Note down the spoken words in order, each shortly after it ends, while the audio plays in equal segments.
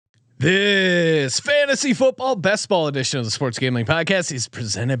This fantasy football best ball edition of the Sports Gambling Podcast is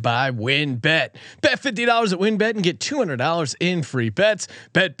presented by WynnBET. Bet $50 at WynnBET and get $200 in free bets.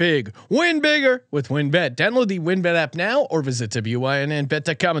 Bet big, win bigger with WynnBET. Download the WynnBET app now or visit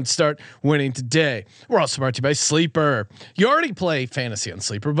wynnbet.com and start winning today. We're also brought to you by Sleeper. You already play fantasy on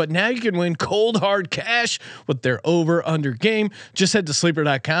Sleeper, but now you can win cold hard cash with their over under game. Just head to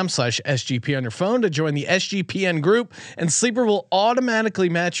sleeper.com/SGP on your phone to join the SGPN group, and Sleeper will automatically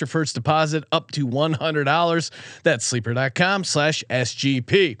match your first deposit up to $100. That's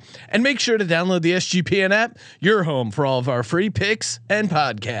sleeper.com/SGP. And make sure to download the SGPN app, your home for all of our free picks and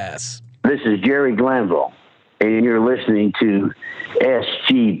podcasts. This is Jerry Glanville, and you're listening to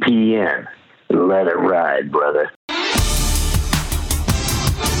SGPN. Let it ride, brother.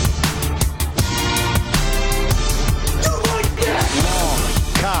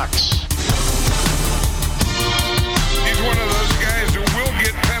 Cox. He's one of those guys who will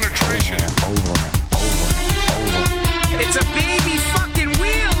get penetration. Over. It's a baby fucking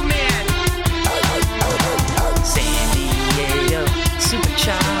wheel, man. San Diego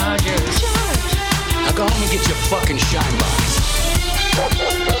Superchargers. Now go home and get your fucking shine box.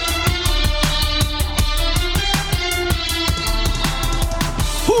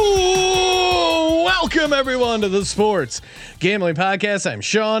 Ooh, welcome everyone to the Sports Gambling Podcast. I'm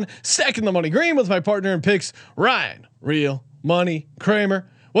Sean, stacking the money green with my partner in picks, Ryan, Real Money Kramer.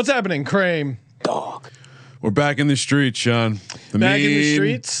 What's happening, Kramer? Dog. We're back in the streets, Sean. Back in the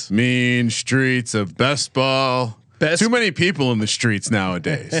streets? Mean streets of best ball. Too many people in the streets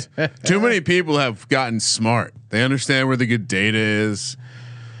nowadays. Too many people have gotten smart. They understand where the good data is.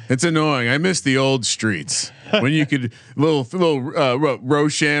 It's annoying. I miss the old streets when you could little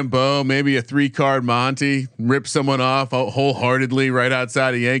Rochambeau, maybe a 3-card Monty, rip someone off wholeheartedly right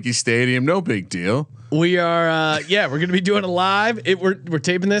outside of Yankee Stadium. No big deal. We are, we're going to be doing a live. We're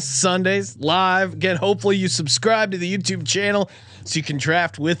taping this Sundays live. Again, hopefully you subscribe to the YouTube channel so you can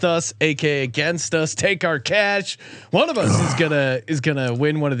draft with us, aka against us. Take our cash. One of us is gonna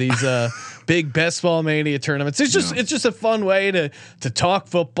win one of these big best ball mania tournaments. It's just a fun way to talk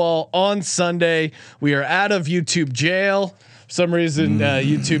football on Sunday. We are out of YouTube jail. For some reason,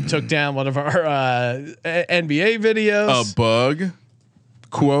 YouTube took down one of our NBA videos. A bug.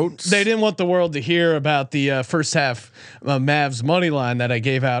 Quotes. They didn't want the world to hear about the first half Mavs money line that I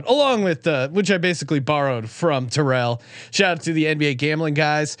gave out, along with which I basically borrowed from Terrell. Shout out to the NBA gambling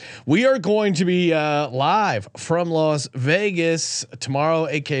guys. We are going to be live from Las Vegas tomorrow,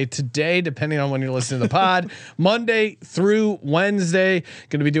 aka today, depending on when you're listening to the pod. Monday through Wednesday,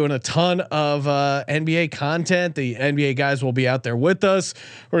 going to be doing a ton of NBA content. The NBA guys will be out there with us.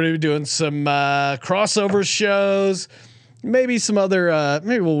 We're going to be doing some crossover shows. Maybe some other,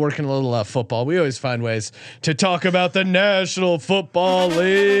 maybe we'll work in a little football. We always find ways to talk about the National Football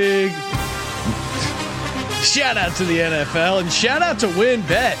League. Shout out to the NFL and shout out to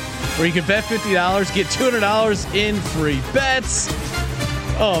WynnBET, where you can bet $50, get $200 in free bets.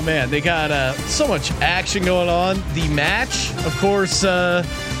 Oh man, they got so much action going on. The match, of course,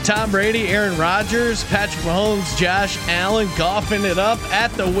 Tom Brady, Aaron Rodgers, Patrick Mahomes, Josh Allen golfing it up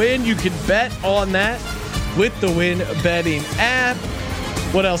at the Wynn. You can bet on that with the Wynn betting app.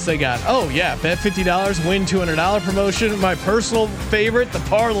 What else they got? Oh yeah, bet $50, win $200 promotion. My personal favorite, the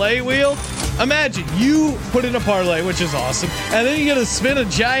parlay wheel. Imagine you put in a parlay, which is awesome, and then you're gonna spin a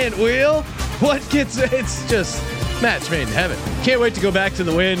giant wheel. It's just match made in heaven. Can't wait to go back to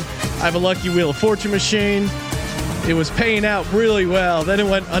the Wynn. I have a Lucky Wheel of Fortune machine. It was paying out really well. Then it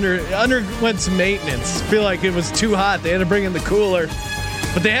underwent some maintenance. Feel like it was too hot. They had to bring in the cooler.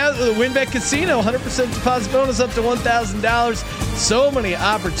 But they have the WynnBET Casino, 100% deposit bonus up to $1,000. So many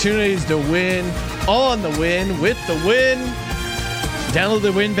opportunities to win on the Wynn with the Wynn. Download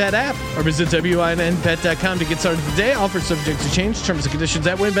the WynnBET app or visit wynnbet.com to get started today. Offer subject to change. Terms and conditions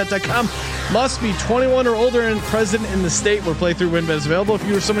at wynnbet.com. Must be 21 or older and present in the state where playthrough WynnBET is available. If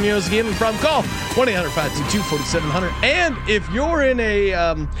you or someone you know is a gambling problem, call 1-800-522-4700. And if you're in a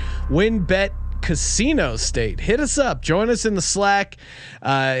WynnBET casino state, hit us up, join us in the Slack,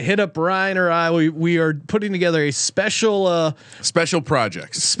 hit up Ryan or I. We are putting together a special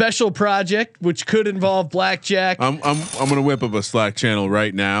project which could involve blackjack. I'm gonna whip up a Slack channel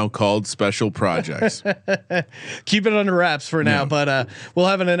right now called Special Projects. Keep it under wraps for now, but we'll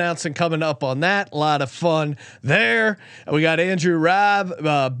have an announcement coming up on that. A lot of fun there. We got Andrew Robb,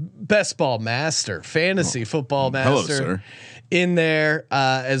 best ball master, fantasy football master. Hello, sir. In there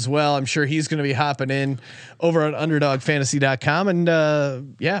as well. I'm sure he's going to be hopping in over on underdogfantasy.com and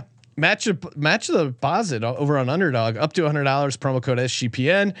match the deposit over on Underdog up to $100. Promo code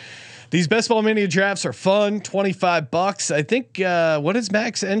SGPN. These Best Ball Mania drafts are fun. $25. I think what is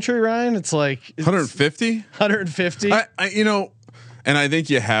max entry, Ryan? It's like 150. 150. And I think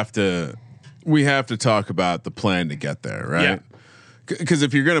we have to talk about the plan to get there, right? Yeah. Because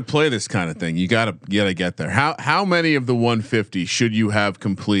if you're going to play this kind of thing, you gotta get there. How many of the 150 should you have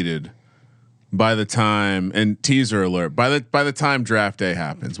completed by the time, and teaser alert, by the time draft day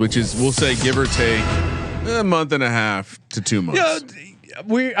happens, which is, we'll say, give or take a month and a half to 2 months.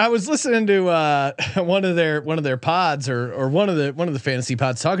 I was listening to one of their pods or one of the fantasy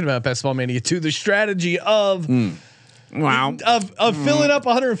pods talking about Best Ball Mania 2, the strategy of of filling up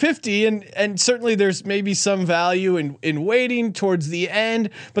 150, and certainly there's maybe some value in waiting towards the end,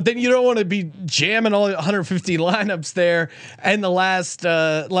 but then you don't want to be jamming all 150 lineups there and the last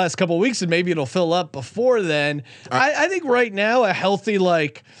couple of weeks, and maybe it'll fill up before then. I think right now a healthy,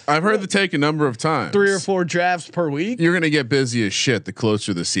 like, I've heard the take a number of times, 3 or 4 drafts per week. You're going to get busy as shit the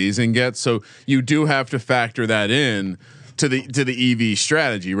closer the season gets, so you do have to factor that in to the EV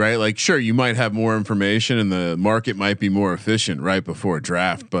strategy, right? Like, sure, you might have more information and the market might be more efficient right before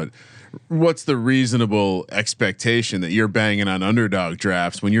draft, but what's the reasonable expectation that you're banging on Underdog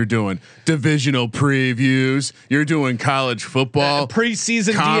drafts when you're doing divisional previews, you're doing college football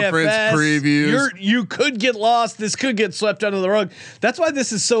preseason conference DFS previews? You could get lost. This could get swept under the rug. That's why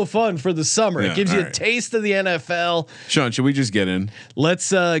this is so fun for the summer. It gives you a taste of the NFL. Sean, should we just get in?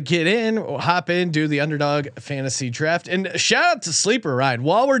 Let's get in, hop in, do the Underdog fantasy draft, and shout out to Sleeper Ride.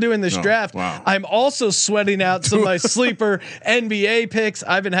 While we're doing this draft, I'm also sweating out some of my Sleeper NBA picks.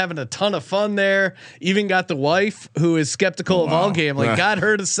 I've been having a ton of fun there. Even got the wife who is skeptical of all gambling. Got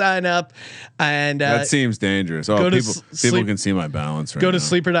her to sign up, and that seems dangerous. Oh, people can see my balance right now. Go to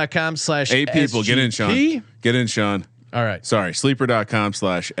sleeper.com/8 people. Get in, Sean. Get in, Sean. All right. Sorry.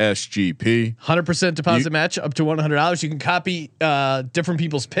 Sleeper.com/SGP. 100% deposit match up to $100. You can copy different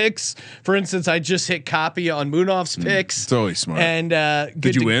people's picks. For instance, I just hit copy on Moonoff's picks. It's always smart. And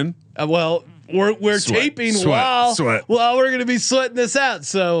did you win? Well, we're taping while we're going to be sweating this out.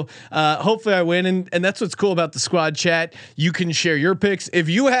 So hopefully I win. And that's what's cool about the squad chat. You can share your picks. If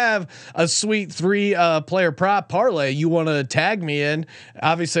you have a sweet 3 player prop parlay you want to tag me in,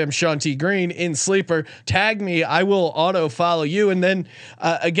 obviously I'm Sean T. Green in Sleeper. Tag me. I will auto follow you. And then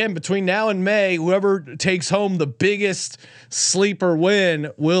again, between now and May, whoever takes home the biggest Sleeper win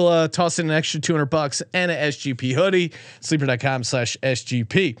will toss in an extra $200 and a SGP hoodie.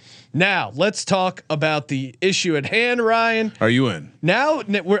 Sleeper.com/SGP. Now let's talk about the issue at hand, Ryan. Are you in? Now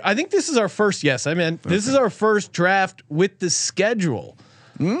I think this is our first. Yes, I'm in. This is our first draft with the schedule.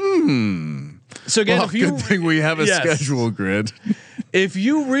 So again, good thing we have a schedule grid. If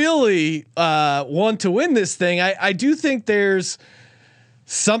you really want to win this thing, I do think there's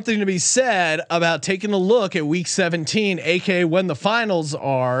something to be said about taking a look at week 17, aka when the finals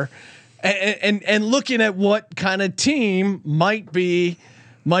are, and looking at what kind of team might be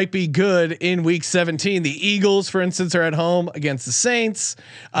good in week 17. The Eagles, for instance, are at home against the Saints.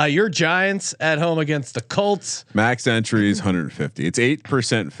 Your Giants at home against the Colts. Max entry is 150. It's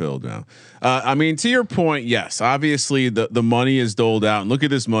 8% filled now. I mean, to your point, yes, obviously the money is doled out. And look at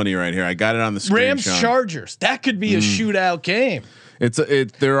this money right here. I got it on the screen. Rams, Chargers. That could be a shootout game.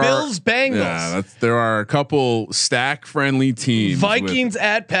 Bills, Bengals. Yeah, there are a couple stack friendly teams. Vikings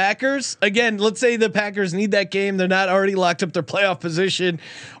at Packers. Again, let's say the Packers need that game. They're not already locked up their playoff position.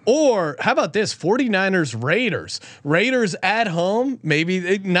 Or how about this? 49ers, Raiders. Raiders at home. Maybe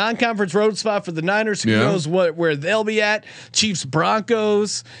a non-conference road spot for the Niners. Who knows where they'll be at? Chiefs,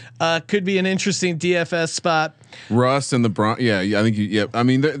 Broncos could be an interesting DFS spot. Russ and the Broncos. Yeah, I think. Yeah, I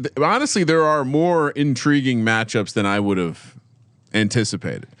mean, honestly, there are more intriguing matchups than I would have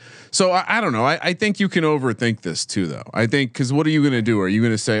anticipated. So I don't know. I think you can overthink this too, though. I think because what are you going to do? Are you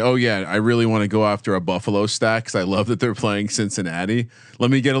going to say, "Oh yeah, I really want to go after a Buffalo stack because I love that they're playing Cincinnati.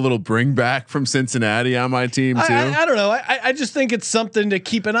 Let me get a little bring back from Cincinnati on my team too." I don't know. I just think it's something to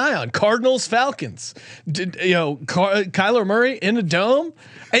keep an eye on. Cardinals, Falcons. Kyler Murray in a dome.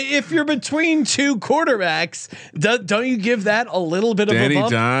 If you're between 2 quarterbacks, don't you give that a little bit of a bump? Danny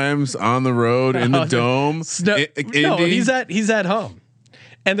Dimes on the road in the dome. No, he's at home.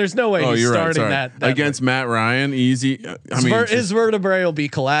 And there's no way he's starting that against Matt Ryan. Easy. I mean, his vertebrae will be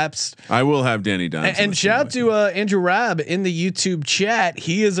collapsed. I will have Danny Dimes. And shout out to Andrew Rabb in the YouTube chat.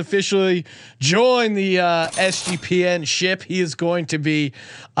 He has officially joined the SGPN ship. He is going to be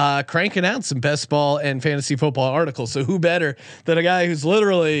cranking out some best ball and fantasy football articles. So who better than a guy who's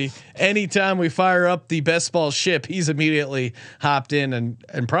literally anytime we fire up the best ball ship, he's immediately hopped in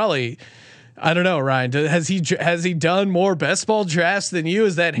and probably. I don't know, Ryan. Has he done more best ball drafts than you?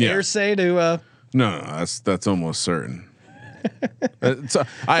 Is that hearsay to? No, that's almost certain. That's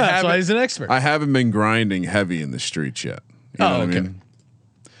why he's an expert. I haven't been grinding heavy in the streets yet. You know what I mean?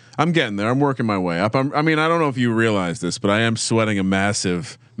 I'm getting there. I'm working my way up. I mean, I don't know if you realize this, but I am sweating a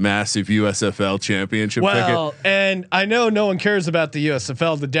massive USFL championship ticket. And I know no one cares about the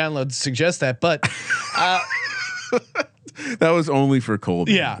USFL. The downloads suggest that, but that was only for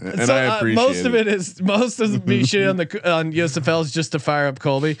Colby. Yeah, and so, I appreciate most of me shit on USFL is just to fire up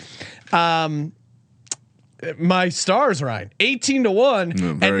Colby. My Stars, Ryan,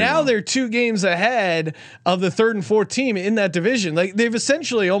 18-1, and now they're 2 games ahead of the 3rd and 4th team in that division. Like they've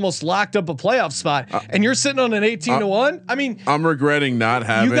essentially almost locked up a playoff spot, and you're sitting on an 18-1. I mean, I'm regretting not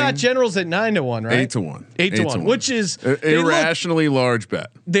having. You got Generals at 9-1, right? 8-1, 8-1, which is irrationally large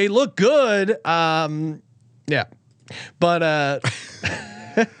bet. They look good, yeah, but.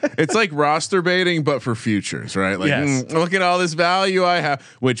 It's like roster baiting, but for futures, right? Like, look at all this value I have.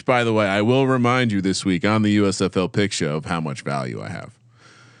 Which, by the way, I will remind you this week on the USFL Pick Show of how much value I have.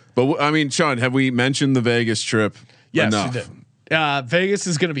 But I mean, Sean, have we mentioned the Vegas trip? Yes, enough? you did. Vegas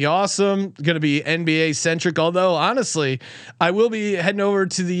is going to be awesome. Going to be NBA centric. Although honestly, I will be heading over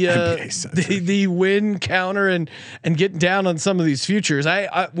to the win counter and getting down on some of these futures.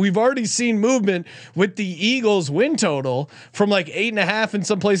 We've already seen movement with the Eagles win total from like 8.5 in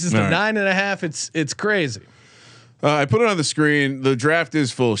some places to 9.5. It's crazy. I put it on the screen. The draft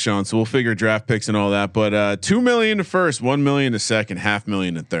is full, Sean, so we'll figure draft picks and all that. But $2 million to first, $1 million to second,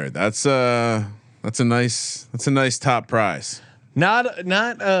 $500,000 to third. That's a nice top prize. Not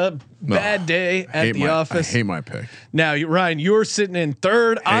a bad day at the office. I hate my pick. Now, Ryan, you're sitting in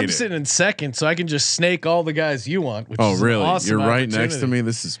third. I'm sitting in second, so I can just snake all the guys you want. Which is really? An awesome You're right next to me.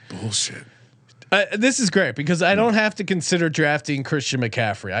 This is bullshit. This is great because I don't have to consider drafting Christian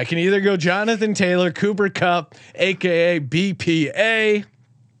McCaffrey. I can either go Jonathan Taylor, Cooper Kupp, aka BPA,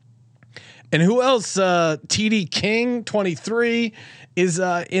 and who else? TD King, 23, is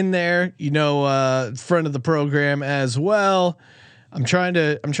in there. Friend of the program as well. I'm trying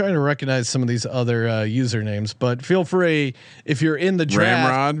to recognize some of these other usernames, but feel free if you're in the draft.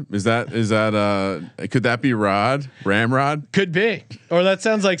 Ramrod, is that could that be Rod? Ramrod? Could be, or that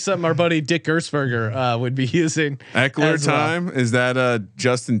sounds like something our buddy Dick Gersberger would be using. Eckler time? Well. Is that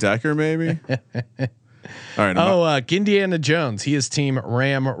Justin Decker maybe? All right. Indiana Jones. He is team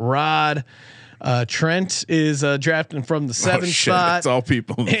Ramrod. Trent is drafting from the 7th spot. It's all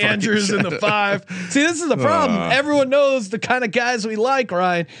people. Andrews in the 5. See, this is the problem. Everyone knows the kind of guys we like,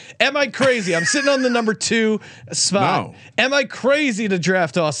 Ryan. Am I crazy? I'm sitting on the number 2 spot. No. Am I crazy to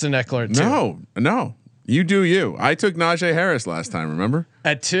draft Austin Eckler at 2? No. You do you. I took Najee Harris last time, remember?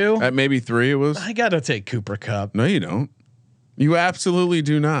 At 2? At maybe 3 it was. I got to take Cooper Kupp. No, you don't. You absolutely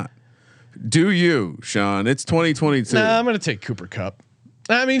do not. Do you, Sean? It's 2022. Nah, I'm going to take Cooper Kupp.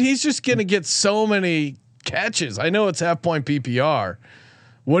 I mean, he's just going to get so many catches. I know it's half point PPR.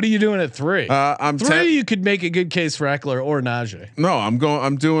 What are you doing at 3? I'm 3. You could make a good case for Eckler or Najee. No, I'm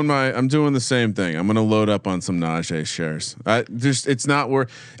doing the same thing. I'm going to load up on some Najee shares. It's not worth.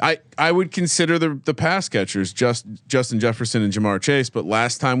 I would consider the pass catchers Justin Jefferson and Jamar Chase. But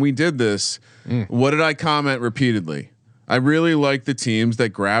last time we did this, what did I comment repeatedly? I really like the teams that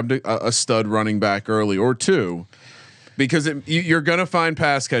grabbed a stud running back early or 2. Because you're going to find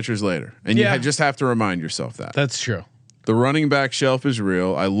pass catchers later, and you just have to remind yourself that. That's true. The running back shelf is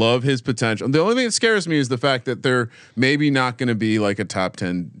real. I love his potential. The only thing that scares me is the fact that they're maybe not going to be like a top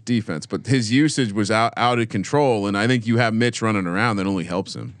 10 defense, but his usage was out of control, and I think you have Mitch running around that only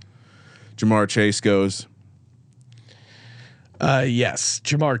helps him. Jamar Chase goes. Yes,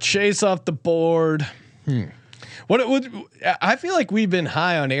 Jamar Chase off the board. What would I feel like we've been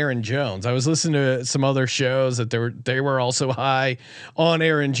high on Aaron Jones. I was listening to some other shows that they were also high on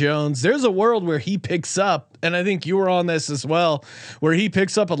Aaron Jones. There's a world where he picks up, and I think you were on this as well, where he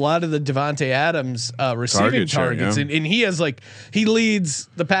picks up a lot of the Devontae Adams receiving targets, and he has he leads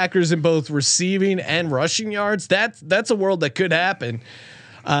the Packers in both receiving and rushing yards. That's a world that could happen.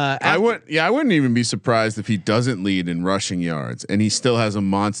 I wouldn't even be surprised if he doesn't lead in rushing yards and he still has a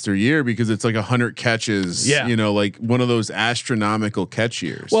monster year because it's like 100 catches, like one of those astronomical catch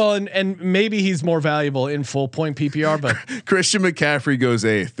years. Well, and maybe he's more valuable in full point PPR, but Christian McCaffrey goes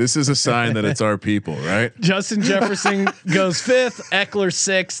 8th. This is a sign that it's our people, right? Justin Jefferson goes 5th, Eckler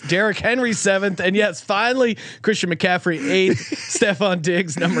 6th, Derrick Henry 7th, and yes, finally Christian McCaffrey 8th, Stephon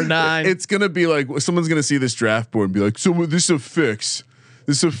Diggs number 9. It's gonna be like someone's gonna see this draft board and be like, "So this is a fix."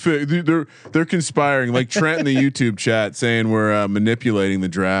 They're conspiring, like Trent in the YouTube chat saying we're manipulating the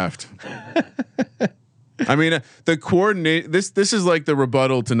draft. I mean, the coordinate. This is like the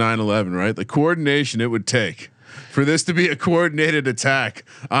rebuttal to 9/11, right? The coordination it would take for this to be a coordinated attack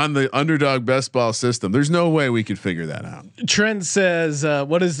on the underdog best ball system. There's no way we could figure that out. Trent says,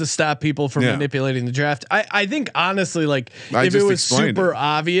 what is to stop people from manipulating the draft? I think honestly, like if it was super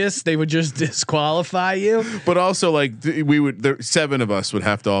obvious, they would just disqualify you. But also like we would, 7 of us would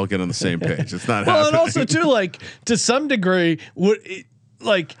have to all get on the same page. It's not happening. And also too, like to some degree,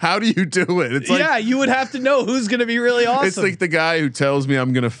 like how do you do it? It's like, you would have to know who's going to be really awesome. It's like the guy who tells me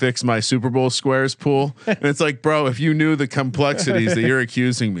I'm going to fix my Super Bowl squares pool, and it's like, bro, if you knew the complexities that you're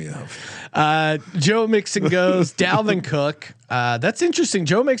accusing me of. Joe Mixon goes Dalvin Cook. That's interesting.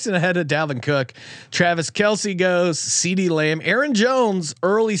 Joe Mixon ahead of Dalvin Cook. Travis Kelce goes CeeDee Lamb. Aaron Jones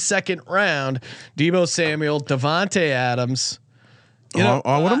early second round. Deebo Samuel. Devontae Adams. What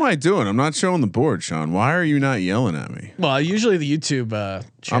am I doing? I'm not showing the board, Sean. Why are you not yelling at me? Well, usually the YouTube.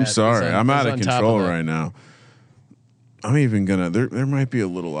 Chat I'm sorry. I'm out of control right now. I'm even gonna. There might be a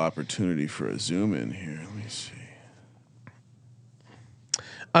little opportunity for a zoom in here. Let me see.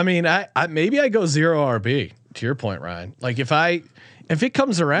 I mean, I maybe I go 0 RB to your point, Ryan. Like if it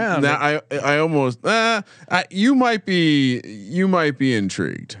comes around, now I almost. You might be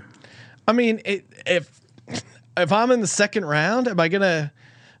intrigued. I mean, if I'm in the second round, am I gonna?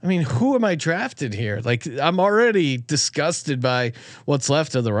 I mean, who am I drafted here? Like, I'm already disgusted by what's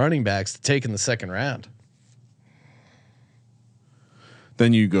left of the running backs to take in the second round.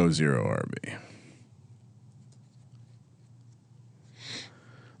 Then you go 0 RB.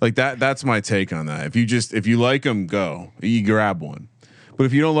 Like that. That's my take on that. If you like them, go. You grab one. But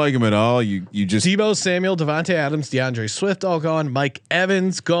if you don't like him at all, you just Deebo Samuel, Devontae Adams, DeAndre Swift all gone. Mike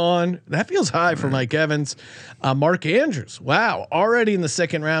Evans gone. That feels high for Mike Evans. Mark Andrews, wow, already in the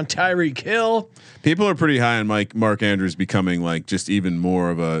second round. Tyreek Hill. People are pretty high on Mark Andrews becoming like just even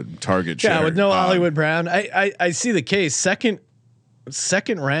more of a target. Yeah, with no Hollywood Brown. I see the case. Second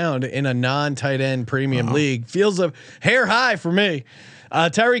round in a non-tight end premium league feels a hair high for me.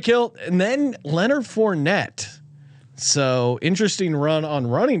 Tyreek Hill and then Leonard Fournette. So interesting run on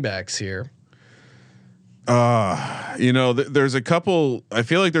running backs here. There's a couple. I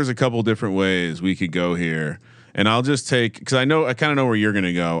feel like there's a couple different ways we could go here, and I'll just take because I kind of know where you're going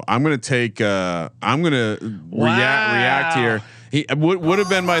to go. I'm going to take. I'm going to react here. He would have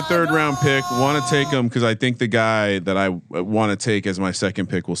been my third round pick. Want to take him because I think the guy that I want to take as my second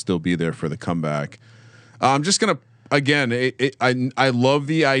pick will still be there for the comeback. I'm just gonna again. I love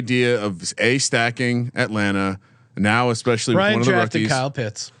the idea of stacking Atlanta. Now, especially Ryan with one of the drafted rookies. Kyle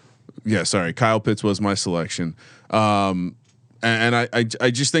Pitts. Yeah, sorry, Kyle Pitts was my selection, and I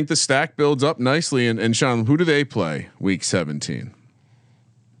just think the stack builds up nicely. And Sean, who do they play week 17?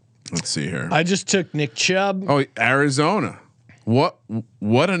 Let's see here. I just took Nick Chubb. Oh, Arizona. What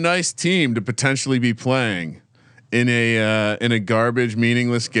a nice team to potentially be playing in a garbage,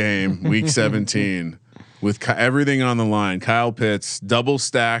 meaningless game, week 17. With everything on the line, Kyle Pitts double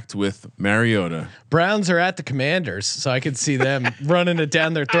stacked with Mariota. Browns are at the Commanders, so I could see them running it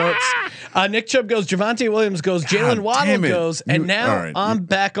down their throats. Nick Chubb goes, Javonte Williams goes, Jalen Waddle goes, and now I'm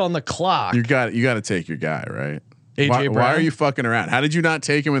back on the clock. You got to take your guy, right? AJ Brown. Why are you fucking around? How did you not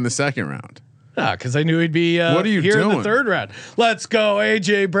take him in the second round? Because I knew he'd be what are you here doing? in the third round. Let's go,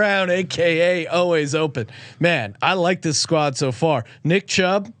 AJ Brown, aka always open. Man, I like this squad so far. Nick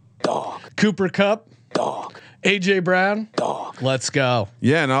Chubb, Dog. Cooper Kupp. Dog. AJ Brown, dog. Let's go.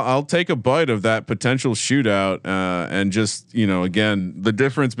 Yeah, and I'll take a bite of that potential shootout, and just again the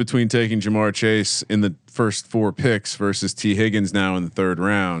difference between taking Jamar Chase in the first 4 picks versus T Higgins now in the third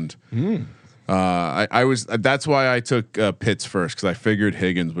round. I was that's why I took Pitts first because I figured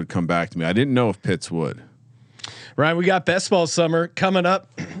Higgins would come back to me. I didn't know if Pitts would. Ryan, we got best ball summer coming up,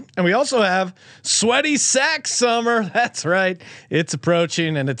 and we also have sweaty sack summer. That's right. It's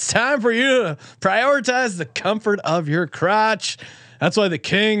approaching, and it's time for you to prioritize the comfort of your crotch. That's why the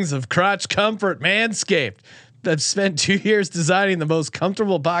kings of crotch comfort, Manscaped, have spent 2 years designing the most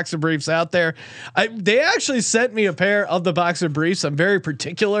comfortable boxer briefs out there. They actually sent me a pair of the boxer briefs. I'm very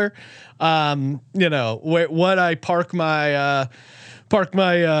particular, what I park my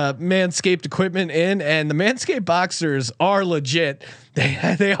Manscaped equipment in, and the Manscaped boxers are legit.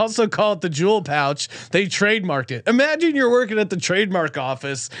 They also call it the jewel pouch. They trademarked it. Imagine you're working at the trademark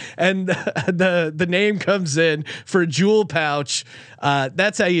office and the name comes in for jewel pouch.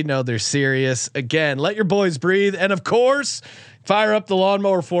 That's how you know they're serious. Again, let your boys breathe, and of course, fire up the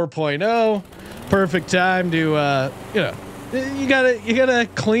Lawnmower 4.0. Perfect time to you gotta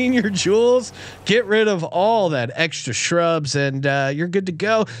clean your jewels, get rid of all that extra shrubs, and you're good to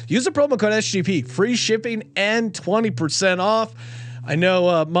go. Use the promo code SGP, free shipping and 20% off. I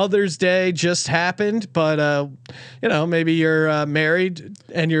know Mother's Day just happened, but maybe you're married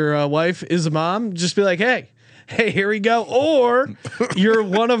and your wife is a mom. Just be like, hey, here we go. Or you're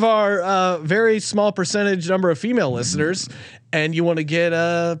one of our very small percentage number of female listeners, and you want to get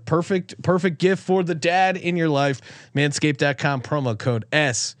a perfect gift for the dad in your life. Manscaped.com, promo code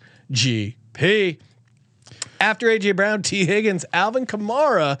SGP. After AJ Brown, T. Higgins, Alvin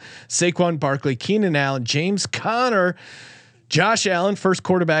Kamara, Saquon Barkley, Keenan Allen, James Conner, Josh Allen, first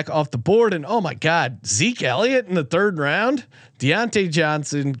quarterback off the board, and oh my God, Zeke Elliott in the 3rd round, Deontay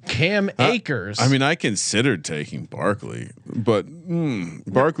Johnson, Cam Akers. I mean, I considered taking Barkley, but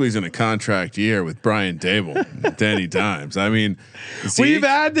Barkley's in a contract year with Brian Dable, Danny Dimes. I mean, we've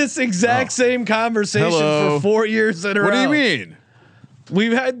had this exact same conversation for 4 years in a row. What do you mean?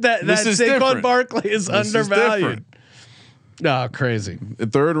 We've had that Saquon Barkley is undervalued. Oh, crazy. A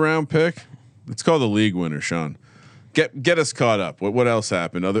 3rd round pick. It's called the league winner, Sean. Get us caught up. What else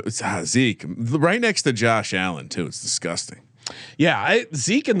happened? Zeke right next to Josh Allen too. It's disgusting. Yeah,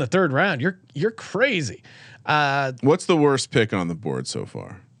 Zeke in the 3rd round. You're crazy. What's the worst pick on the board so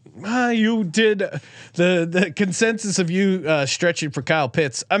far? You did the consensus of you stretching for Kyle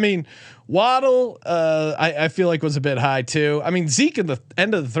Pitts. I mean, Waddle, I feel like was a bit high too. I mean, Zeke in the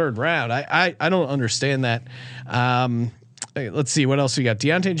end of the 3rd round. I don't understand that. Let's see what else we got.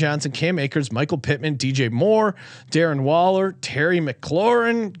 Deontay Johnson, Cam Akers, Michael Pittman, DJ Moore, Darren Waller, Terry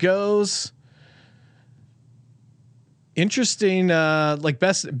McLaurin goes. Interesting, like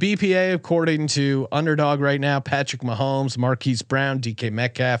best BPA according to Underdog right now. Patrick Mahomes, Marquise Brown, DK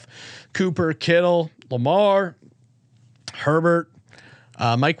Metcalf, Cooper, Kittle, Lamar, Herbert,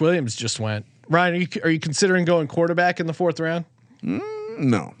 Mike Williams just went. Ryan, are you considering going quarterback in the 4th round?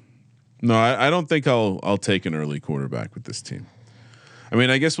 No, I don't think I'll take an early quarterback with this team. I mean,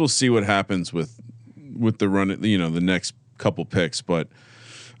 I guess we'll see what happens with the run, the next couple picks, but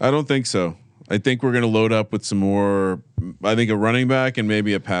I don't think so. I think we're going to load up with some more. I think a running back and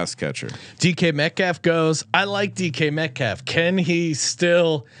maybe a pass catcher. DK Metcalf goes. I like DK Metcalf. Can he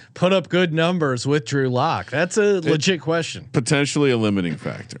still put up good numbers with Drew Lock? That's a legit question. Potentially a limiting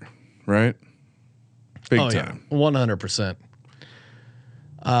factor, right? Big time. 100%.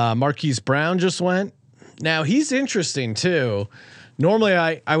 Marquise Brown just went. Now he's interesting too. Normally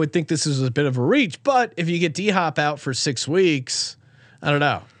I would think this is a bit of a reach, but if you get D-Hop out for 6 weeks, I don't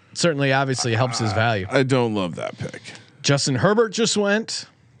know. Certainly, obviously helps his value. I don't love that pick. Justin Herbert just went.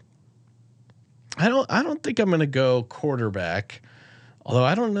 I don't think I'm going to go quarterback, although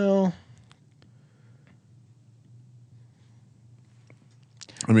I don't know.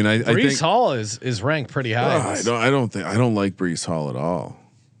 I mean, I think Hall is ranked pretty high. I don't like Breece Hall at all.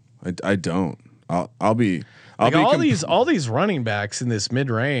 I don't. I'll be all these running backs in this mid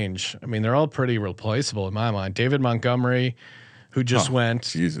range. I mean, they're all pretty replaceable in my mind. David Montgomery, who just went.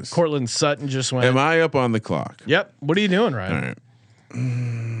 Jesus. Cortland Sutton just went. Am I up on the clock? Yep. What are you doing, Ryan?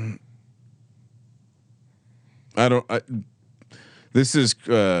 All right. This is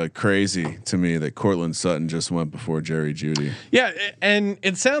crazy to me that Cortland Sutton just went before Jerry Jeudy. Yeah, and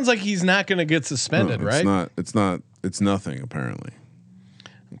it sounds like he's not going to get suspended, right? It's nothing apparently.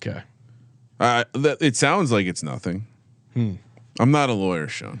 Okay. It sounds like it's nothing. I'm not a lawyer,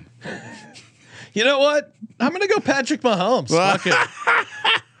 Sean. You know what? I'm gonna go Patrick Mahomes. Fuck it.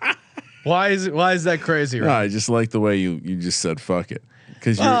 Why is that crazy? Right? No, I just like the way you just said fuck it.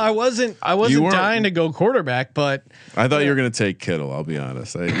 Because I wasn't dying to go quarterback, but I thought you were gonna take Kittle. I'll be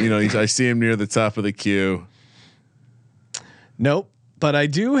honest. I see him near the top of the queue. Nope. But I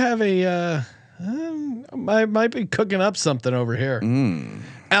do have I might be cooking up something over here.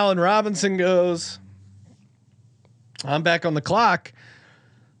 Allen Robinson goes. I'm back on the clock.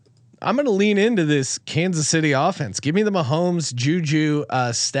 I'm going to lean into this Kansas City offense. Give me the Mahomes Juju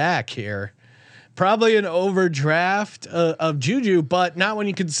stack here. Probably an overdraft of Juju, but not when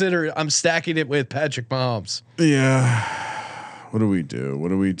you consider I'm stacking it with Patrick Mahomes. Yeah. What do we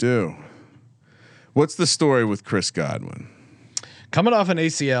do? What's the story with Chris Godwin? Coming off an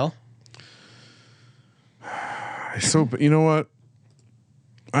ACL. So, but you know what?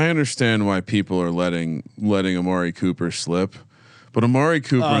 I understand why people are letting Amari Cooper slip. But Amari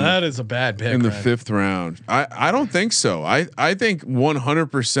Cooper, that is a bad pick in the 5th round. I don't think so. I think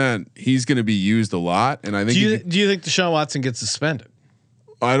 100% he's going to be used a lot, and I think. Do you think Deshaun Watson gets suspended?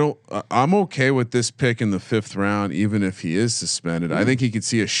 I'm okay with this pick in the 5th round, even if he is suspended. I think he could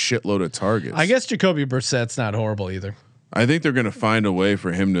see a shitload of targets. I guess Jacoby Brissett's not horrible either. I think they're going to find a way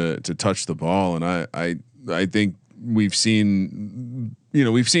for him to touch the ball, and I think we've seen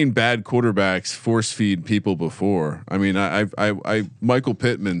bad quarterbacks force feed people before. I mean, I Michael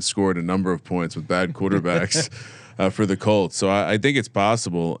Pittman scored a number of points with bad quarterbacks for the Colts. So I think it's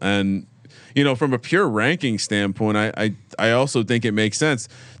possible. And from a pure ranking standpoint, I also think it makes sense.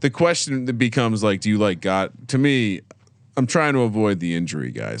 The question that becomes like, do you like God? To me, I'm trying to avoid the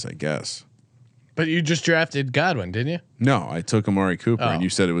injury guys, I guess. But you just drafted Godwin, didn't you? No, I took Amari Cooper, and you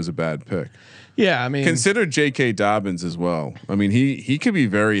said it was a bad pick. Yeah, I mean, consider J.K. Dobbins as well. I mean, he could be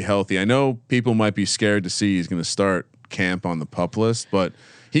very healthy. I know people might be scared to see he's going to start camp on the PUP list, but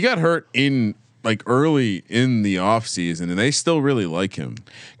he got hurt in early in the offseason, and they still really like him.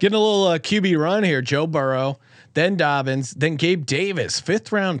 Getting a little QB run here. Joe Burrow, then Dobbins, then Gabe Davis,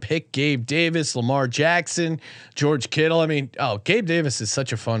 5th round pick. Gabe Davis, Lamar Jackson, George Kittle. I mean, Gabe Davis is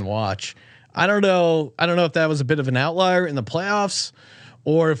such a fun watch. I don't know if that was a bit of an outlier in the playoffs,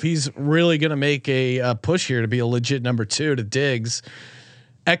 or if he's really going to make a push here to be a legit number 2 to Diggs.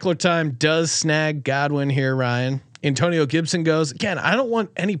 Eckler time does snag Godwin here, Ryan. Antonio Gibson goes again. I don't want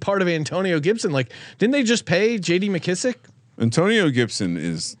any part of Antonio Gibson. Didn't they just pay J.D. McKissick? Antonio Gibson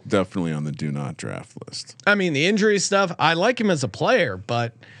is definitely on the do not draft list. I mean, the injury stuff, I like him as a player,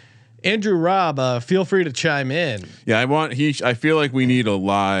 but Andrew Robb, feel free to chime in. Yeah, I feel like we need a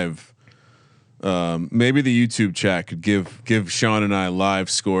live. Maybe the YouTube chat could give Sean and I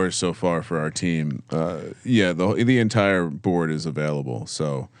live scores so far for our team. The entire board is available.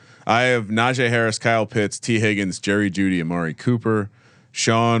 So I have Najee Harris, Kyle Pitts, T. Higgins, Jerry Jeudy, Amari Cooper.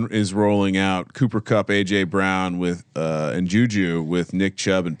 Sean is rolling out Cooper Kupp, AJ Brown with and Juju with Nick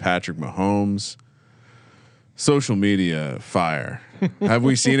Chubb and Patrick Mahomes. Social media fire. Have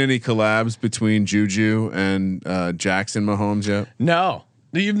we seen any collabs between Juju and Jackson Mahomes yet? No.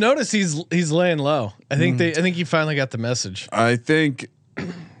 You've noticed he's laying low. I think he finally got the message. I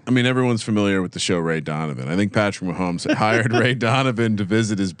mean, everyone's familiar with the show Ray Donovan. I think Patrick Mahomes hired Ray Donovan to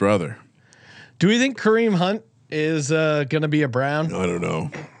visit his brother. Do we think Kareem Hunt is going to be a Brown? I don't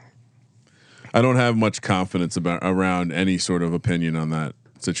know. I don't have much confidence around any sort of opinion on that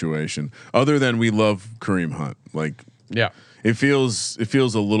situation, other than we love Kareem Hunt. It feels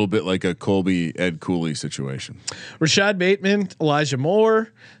a little bit like a Colby Ed Cooley situation. Rashad Bateman, Elijah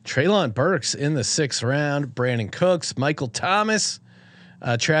Moore, Treylon Burks in the 6th round, Brandon Cooks, Michael Thomas,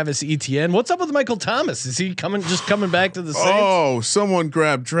 Travis Etienne. What's up with Michael Thomas? Is he coming back to the Saints? Oh, someone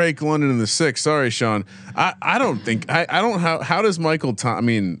grabbed Drake London in the 6th. Sorry, Sean. I don't think I don't how does Michael I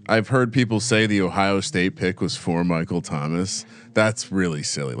mean, I've heard people say the Ohio State pick was for Michael Thomas. That's really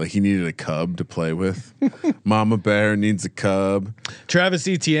silly. He needed a cub to play with. Mama Bear needs a cub. Travis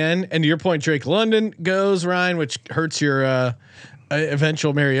Etienne, and to your point, Drake London goes, Ryan, which hurts your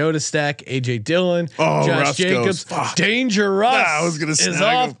eventual Mariota stack. AJ Dillon, Josh Russ Jacobs, Danger Russ. I was gonna is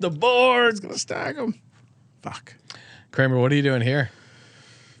off the board. I was gonna stack him. Fuck. Kramer, what are you doing here?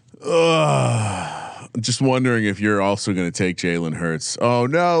 Just wondering if you're also going to take Jalen Hurts. Oh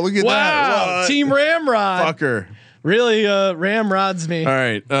no! Look at that! Wow, Team Ramrod. Fucker. Really ramrods me. All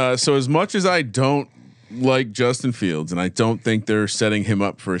right. So as much as I don't like Justin Fields and I don't think they're setting him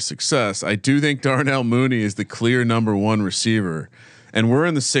up for success, I do think Darnell Mooney is the clear number 1 receiver. And we're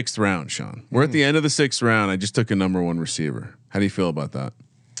in the 6th round, Sean. We're at the end of the 6th round. I just took a number 1 receiver. How do you feel about that?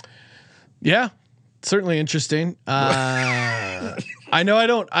 Yeah, certainly interesting. I know I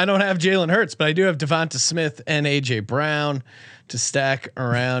don't have Jalen Hurts, but I do have Devonta Smith and AJ Brown to stack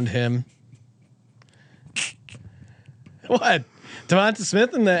around him. What? Devonta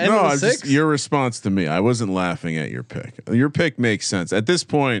Smith in the end of the 6th? Your response to me. I wasn't laughing at your pick. Your pick makes sense. At this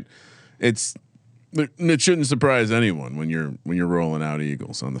point, it shouldn't surprise anyone when you're rolling out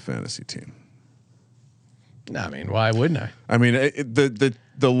Eagles on the fantasy team. I mean, why wouldn't I? I mean, the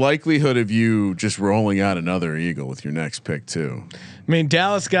likelihood of you just rolling out another Eagle with your next pick too. I mean,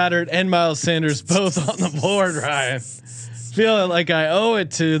 Dallas Goedert and Miles Sanders both on the board, Ryan. Feeling like I owe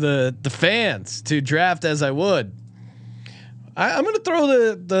it to the fans to draft as I would. I'm going to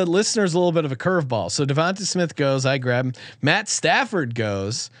throw the listeners a little bit of a curveball. So Devonta Smith goes, I grab him. Matt Stafford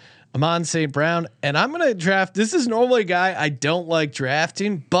goes, Amon St. Brown, and I'm going to draft. This is normally a guy I don't like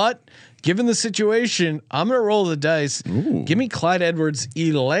drafting, but given the situation, I'm going to roll the dice. Ooh. Give me Clyde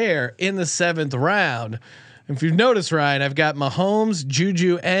Edwards-Helaire in the 7th round. If you've noticed, Ryan, I've got Mahomes,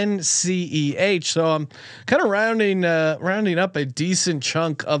 Juju, and CEH. So I'm kind of rounding up a decent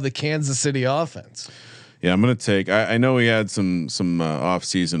chunk of the Kansas City offense. Yeah, I'm gonna take. I know we had some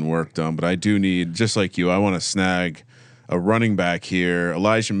off-season work done, but I do need, just like you, I want to snag a running back here.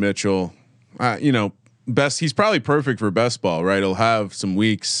 Elijah Mitchell, best. He's probably perfect for best ball, right? He'll have some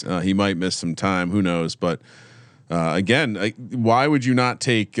weeks. He might miss some time. Who knows? But again, why would you not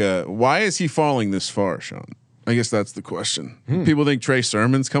take? Why is he falling this far, Sean? I guess that's the question. People think Trey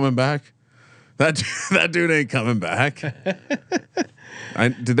Sermon's coming back. That dude ain't coming back.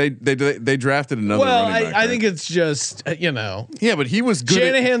 They drafted another. Well, running back, I right? think it's just Yeah, but he was good.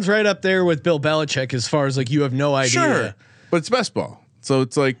 Shanahan's right up there with Bill Belichick as far as like you have no idea. Sure, but it's best ball, so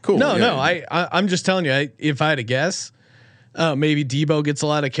it's like cool. No, yeah. I'm just telling you. If I had to guess, maybe Debo gets a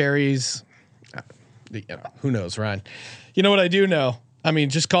lot of carries. Who knows, Ryan? You know what I do know? I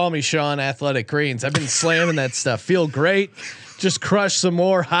mean, just call me Sean Athletic Greens. I've been slamming that stuff. Feel great. Just crush some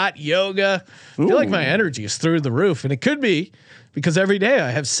more hot yoga. Feel like my energy is through the roof, and it could be because every day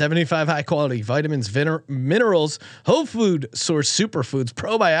I have 75 high quality vitamins, minerals, whole food source superfoods,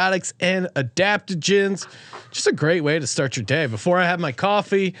 probiotics, and adaptogens. Just a great way to start your day. Before I have my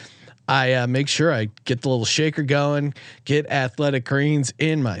coffee, I make sure I get the little shaker going, get Athletic Greens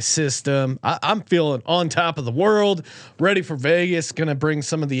in my system. I'm feeling on top of the world, ready for Vegas. Going to bring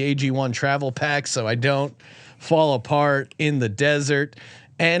some of the AG1 travel packs so I don't fall apart in the desert.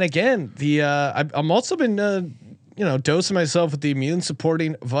 And again, I'm also been dosing myself with the immune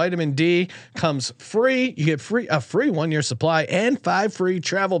supporting vitamin D. Comes free. You get a free 1-year supply and 5 free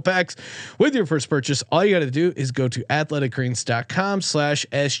travel packs with your first purchase. All you got to do is go to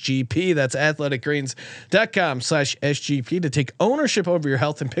athleticgreens.com/SGP. That's athleticgreens.com/SGP to take ownership over your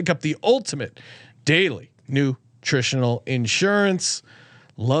health and pick up the ultimate daily nutritional insurance.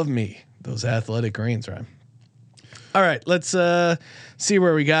 Love me those Athletic Greens, Ryan. All right, let's see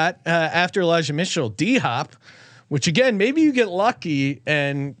where we got after Elijah Mitchell, D-Hop. Which again, maybe you get lucky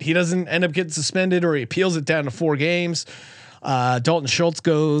and he doesn't end up getting suspended, or he appeals it down to 4 games. Dalton Schultz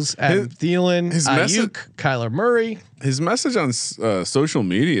goes, Adam Thielen, Ayuk, Kyler Murray. His message on social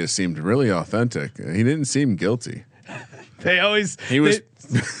media seemed really authentic. He didn't seem guilty. They always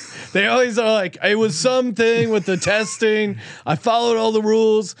are like, it was something with the testing. I followed all the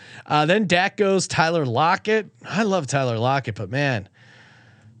rules. Then Dak goes, Tyler Lockett. I love Tyler Lockett, but man,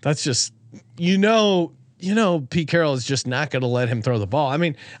 that's just Pete Carroll is just not going to let him throw the ball. I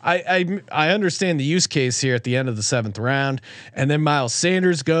mean, I understand the use case here at the end of the 7th round, and then Miles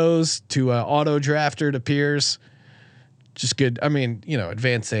Sanders goes to auto drafter. It appears just good. I mean,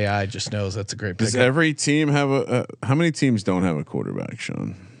 advanced AI just knows that's a great pick. Does every team have how many teams don't have a quarterback,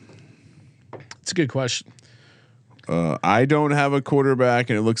 Sean? It's a good question. I don't have a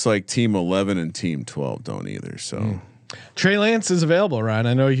quarterback, and it looks like team 11 and team 12 don't either. So. Trey Lance is available, Ryan.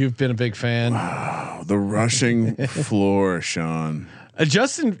 I know you've been a big fan. Wow, the rushing floor, Sean.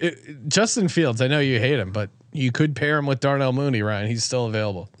 Justin Fields. I know you hate him, but you could pair him with Darnell Mooney, Ryan. He's still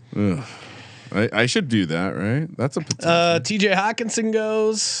available. Ugh. I should do that, right? That's a potential. TJ Hawkinson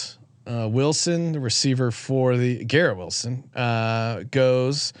goes. Wilson, the receiver for the Garrett Wilson,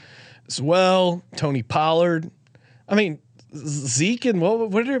 goes as well. Tony Pollard. I mean, Zeke and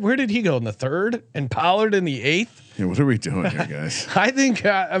where did he go in the 3rd and Pollard in the 8th? Yeah, what are we doing here, guys? I think.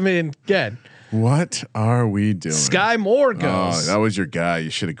 Again, what are we doing? Sky Moore goes. Oh, that was your guy. You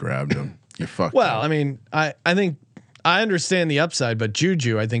should have grabbed him. You fucked. Well, up. I think I understand the upside, but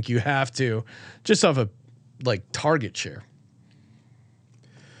Juju, I think you have to just off a target share.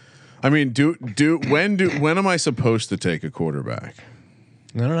 I mean, when am I supposed to take a quarterback?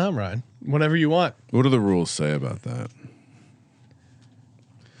 I don't know, Ryan. Whatever you want. What do the rules say about that?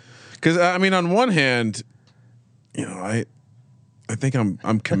 Because on one hand, I think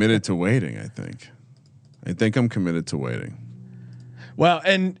I'm committed to waiting. I think I'm committed to waiting. Well,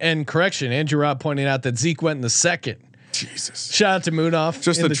 and correction, Andrew Robb pointed out that Zeke went in the 2nd. Jesus. Shout out to Moonoff.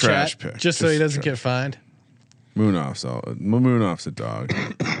 Just in a the trash chat, pick. just so he doesn't get fined. Moonoff's a dog.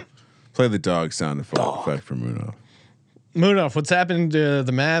 Play the dog sound effect for Moonoff. Moonoff, what's happened to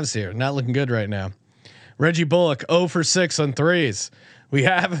the Mavs here? Not looking good right now. Reggie Bullock 0 for 6 on threes. We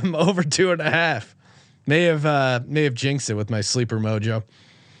have him over 2.5. May have jinxed it with my sleeper mojo.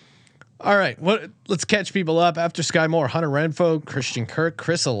 All right, let's catch people up after Sky Moore, Hunter Renfrow, Christian Kirk,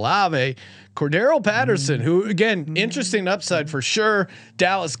 Chris Olave, Cordero Patterson, who again, interesting upside for sure.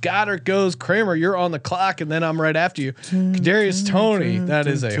 Dallas Goedert goes. Kramer, you're on the clock, and then I'm right after you. Kadarius Toney, that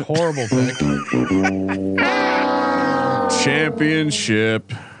is a horrible pick.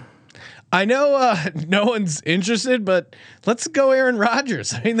 Championship. I know no one's interested, but let's go Aaron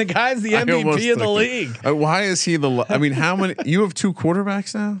Rodgers. I mean, the guy's the MVP of the league. Why is he how many? You have 2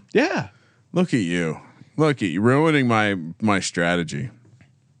 quarterbacks now? Yeah. Look at you. Ruining my strategy.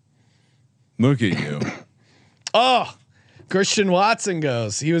 Look at you. Oh, Christian Watson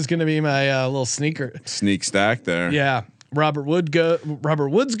goes. He was going to be my little sneak stack there. Yeah. Robert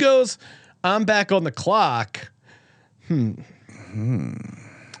Woods goes. I'm back on the clock.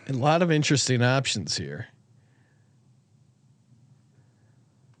 A lot of interesting options here.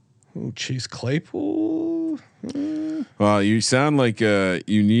 Oh, Chase Claypool. Well, you sound like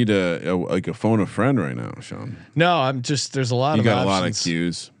you need a phone a friend right now, Sean. No, I'm just there's a lot You of got options. a lot of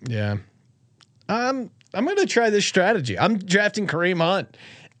cues. Yeah. I'm going to try this strategy. I'm drafting Kareem Hunt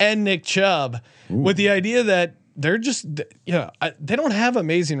and Nick Chubb with the idea that they're just, they don't have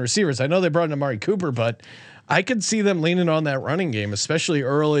amazing receivers. I know they brought in Amari Cooper, but I could see them leaning on that running game, especially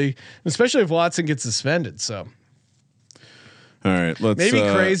early, especially if Watson gets suspended. So All right, let's maybe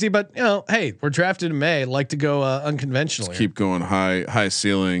crazy, but hey, we're drafted in May. I'd like to go unconventionally. keep going. High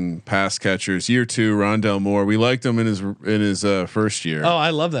ceiling pass catchers. Year 2, Rondell Moore. We liked him in his first year. Oh, I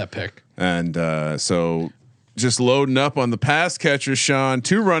love that pick. And so just loading up on the pass catchers, Sean.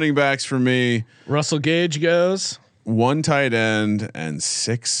 2 running backs for me. Russell Gage goes. 1 tight end and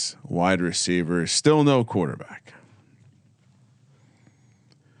 6 wide receivers. Still no quarterback.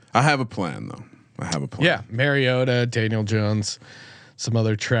 I have a plan though. Yeah, Mariota, Daniel Jones, some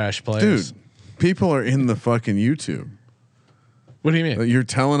other trash players. Dude, people are in the fucking YouTube. What do you mean? You're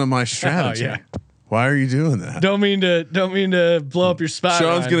telling them my strategy. yeah. Why are you doing that? Don't mean to blow up your spot.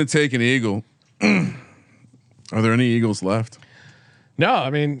 Sean's Ryan. gonna take an eagle. Are there any Eagles left? No,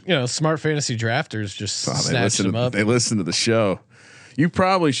 I mean, smart fantasy drafters just snatched them up. They listen to the show. You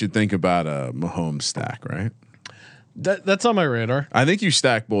probably should think about a Mahomes stack, right? That's on my radar. I think you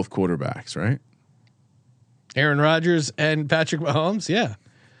stack both quarterbacks, right? Aaron Rodgers and Patrick Mahomes. Yeah.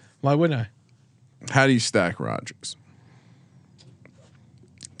 Why wouldn't I? How do you stack Rodgers?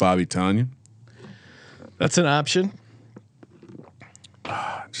 Bobby Tonyan? That's an option.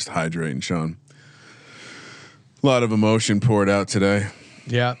 Just hydrating, Sean. A lot of emotion poured out today.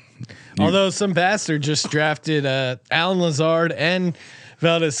 Yeah. Although some bastard just drafted Alan Lazard and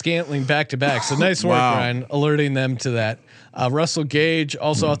Valdez Scantling back to back. So nice work, Wow. Ryan, alerting them to that. Russell Gage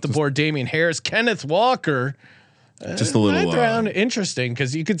also off the board. Damian Harris, Kenneth Walker. Just a little. Ninth round, interesting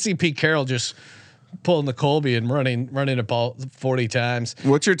because you could see Pete Carroll just pulling the Colby and running a ball 40 times.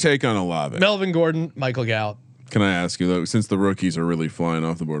 What's your take on Olave? Melvin Gordon, Michael Gallup. Can I ask you though, since the rookies are really flying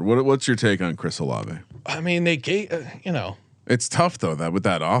off the board, what's your take on Chris Olave? I mean, they gave, It's tough though with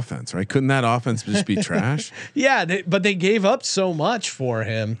that offense, right? Couldn't that offense just be trash? Yeah, but they gave up so much for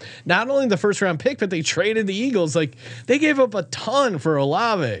him. Not only the first round pick, but they traded the Eagles. Like they gave up a ton for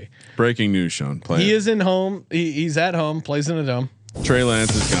Olave. Breaking news, Sean. He is in home. He's at home. Plays in a dome. Trey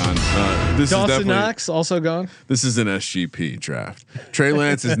Lance is gone. This is Dawson definitely Knox also gone. This is an SGP draft. Trey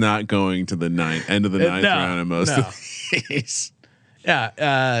Lance is not going to the end of the ninth round in most of these.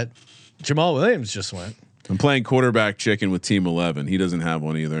 Yeah, Jamal Williams just went. I'm playing quarterback chicken with Team 11. He doesn't have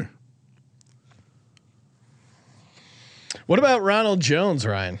one either. What about Ronald Jones,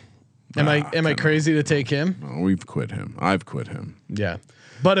 Ryan? Am I crazy to take him? No, we've quit him. I've quit him. Yeah,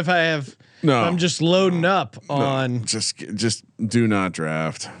 but if I have, No. I'm just loading up on. Just do not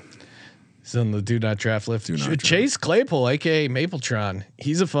draft. He's on the do not draft list. Do not draft. Chase Claypool, aka Mapletron.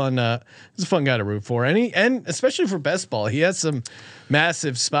 He's a fun guy to root for, and especially for best ball, he has some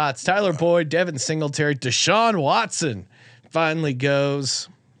massive spots. Tyler Boyd, Devin Singletary, Deshaun Watson finally goes.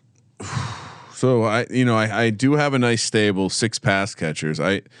 So I do have a nice stable, 6 pass catchers.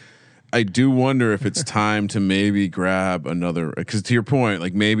 I do wonder if it's time to maybe grab another, because to your point,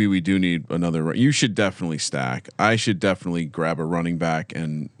 like maybe we do need another. You should definitely stack. I should definitely grab a running back.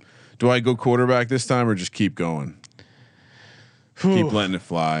 And do I go quarterback this time or just keep going? Keep letting it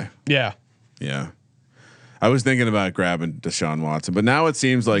fly. Yeah. Yeah. I was thinking about grabbing Deshaun Watson, but now it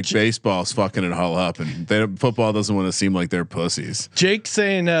seems like baseball's fucking it all up, and football doesn't want to seem like they're pussies. Jake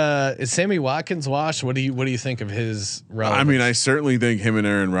saying, "Is Sammy Watkins washed?" What do you think of his relevance? I mean, I certainly think him and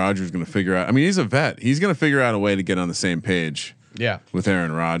Aaron Rodgers are going to figure out. I mean, he's a vet. He's going to figure out a way to get on the same page. Yeah. With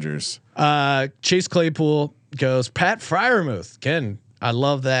Aaron Rodgers. Chase Claypool goes. Pat Freiermuth. Ken, I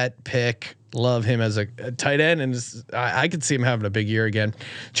love that pick. Love him as a tight end, and I could see him having a big year again.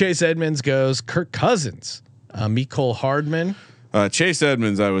 Chase Edmonds goes. Kirk Cousins. Mecole Hardman. Chase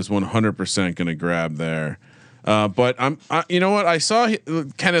Edmonds, I was 100% going to grab there. But you know what? I saw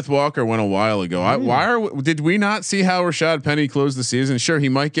Kenneth Walker went a while ago. Did we not see how Rashad Penny closed the season? Sure, he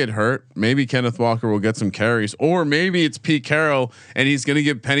might get hurt. Maybe Kenneth Walker will get some carries, or maybe it's Pete Carroll and he's going to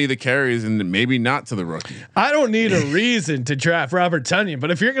give Penny the carries and maybe not to the rookie. I don't need a reason to draft Robert Tonyan, but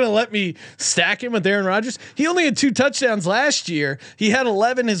if you're going to let me stack him with Aaron Rodgers, he only had 2 touchdowns last year. He had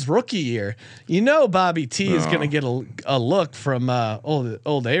 11 his rookie year. You know, Bobby T is going to get a look from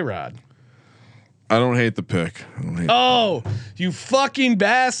old A-Rod. I don't hate the pick. You fucking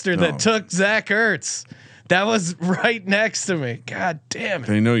bastard that took Zach Ertz. That was right next to me. God damn it.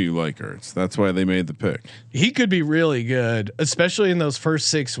 They know you like Ertz. That's why they made the pick. He could be really good, especially in those first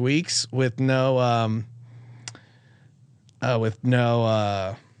 6 weeks with no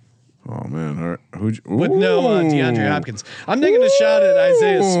Oh man, with no DeAndre Hopkins. I'm taking a shot at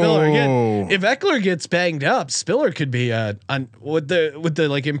Isaiah Spiller again. If Eckler gets banged up, Spiller could be with the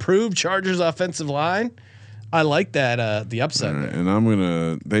like improved Chargers offensive line. I like that the upset. Right, and I'm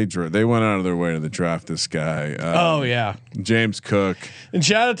gonna they went out of their way to draft this guy. Oh yeah, James Cook. And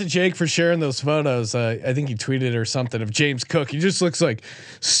shout out to Jake for sharing those photos. I think he tweeted or something of James Cook. He just looks like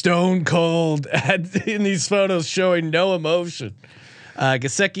stone cold in these photos, showing no emotion.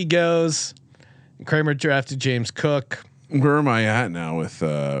 Gesicki goes. Kramer drafted James Cook. Where am I at now with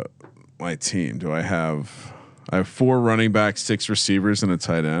my team? Do I have 4 running backs, 6 receivers, and a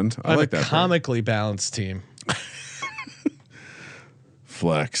tight end? I like that comically balanced team.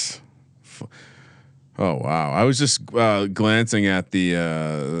 Flex. Oh wow! I was just glancing at the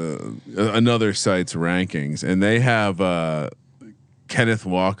another site's rankings, and they have Kenneth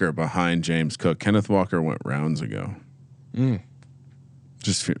Walker behind James Cook. Kenneth Walker went rounds ago.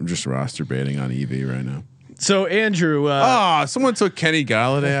 Just roster baiting on EV right now. So Andrew, someone took Kenny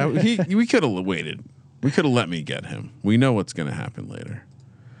Galladay. We could have waited. We could have let me get him. We know what's going to happen later.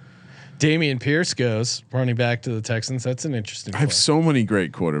 Damian Pierce goes running back to the Texans. That's an interesting. I have so many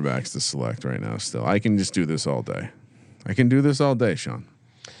great quarterbacks to select right now. Still, I can just do this all day. I can do this all day, Sean.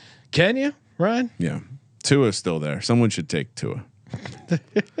 Can you, Ryan? Yeah, Tua's still there. Someone should take Tua.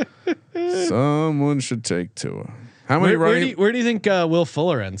 Someone should take Tua. How many? Where do you think Will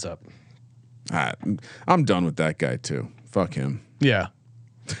Fuller ends up? I'm done with that guy too. Fuck him. Yeah,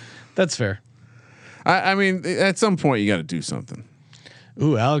 that's fair. I mean, at some point you got to do something.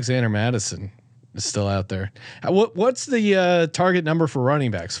 Ooh, Alexander Madison is still out there. What's the target number for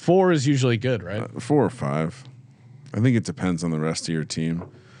running backs? 4 is usually good, right? 4 or 5. I think it depends on the rest of your team.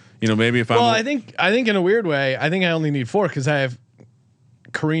 You know, maybe if I think in a weird way, I think I only need 4 because I have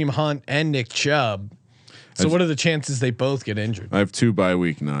Kareem Hunt and Nick Chubb. So what are the chances they both get injured? I have 2 bye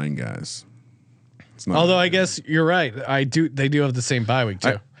week 9 guys. Although I guess you're right. They do have the same bye week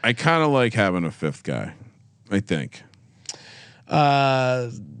too. I kind of like having a 5th guy. I think.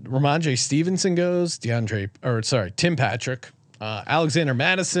 Ramondre Stevenson goes. Tim Patrick. Alexander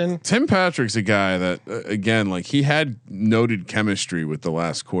Madison. Tim Patrick's a guy that again, like he had noted chemistry with the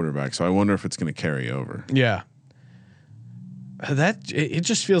last quarterback. So I wonder if it's going to carry over. Yeah. It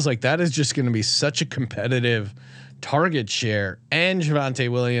just feels like that is just going to be such a competitive target share, and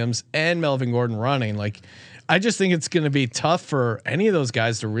Javonte Williams and Melvin Gordon running. Like, I just think it's going to be tough for any of those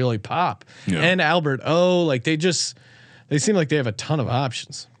guys to really pop. Yeah. And Albert like they seem like they have a ton of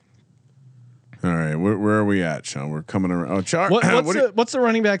options. All right, where are we at, Sean? We're coming around. What's the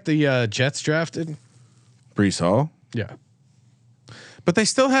running back the Jets drafted? Breece Hall. Yeah. But they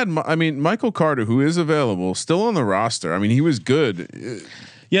still had, Michael Carter, who is available, still on the roster. I mean, he was good.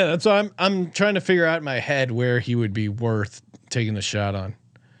 Yeah, that's why I'm trying to figure out in my head where he would be worth taking the shot on.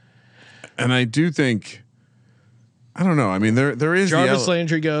 And I do think, I don't know. I mean, there is Jarvis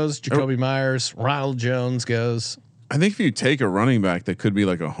Landry goes, Jacoby Myers, Ronald Jones goes. I think if you take a running back that could be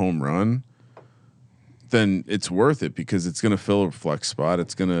like a home run, then it's worth it because it's going to fill a flex spot.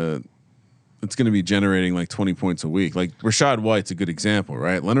 It's going to be generating like 20 points a week. Like Rachaad White's a good example,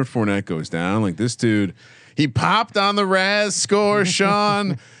 right? Leonard Fournette goes down. Like this dude, he popped on the Raz score,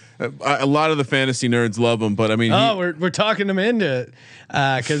 Sean. A lot of the fantasy nerds love him, but I mean, we're talking him into it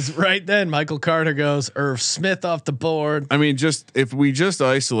because right then Michael Carter goes, Irv Smith off the board. I mean, if we just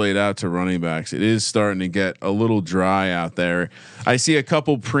isolate out to running backs, it is starting to get a little dry out there. I see a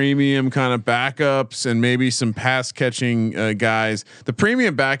couple premium kind of backups and maybe some pass catching guys. The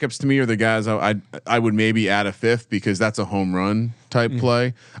premium backups to me are the guys I would maybe add a 5th because that's a home run type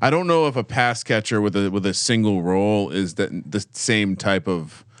play. I don't know if a pass catcher with a single role is the same type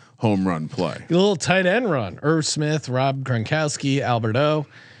of home run play. A little tight end run. Irv Smith, Rob Gronkowski, Albert O.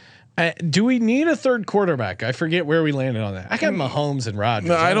 Do we need a 3rd quarterback? I forget where we landed on that. I got Mahomes and Rodgers.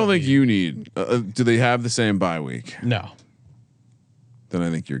 No, I don't think you need. Do they have the same bye week? No. Then I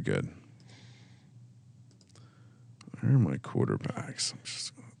think you're good. Where are my quarterbacks? I'm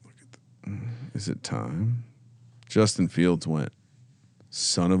just gonna look at is it time? Justin Fields went.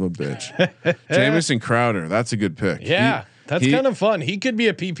 Son of a bitch. Jamison Crowder. That's a good pick. Yeah. That's kind of fun. He could be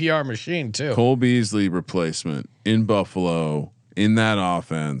a PPR machine too. Cole Beasley replacement in Buffalo in that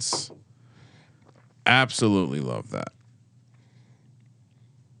offense. Absolutely love that.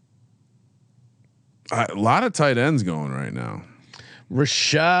 A lot of tight ends going right now.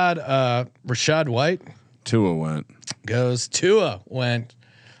 Rachaad White. Tua went. Tua went.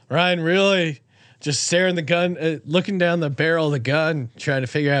 Ryan really just staring the gun, looking down the barrel of the gun, trying to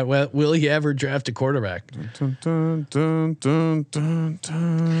figure out will he ever draft a quarterback?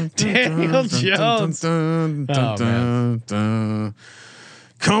 Daniel Jones.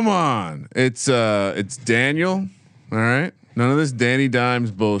 Come on. It's Daniel. All right. None of this Danny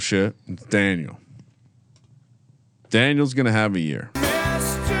Dimes bullshit. It's Daniel. Daniel's gonna have a year.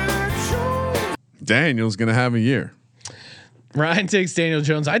 Daniel's gonna have a year. Ryan takes Daniel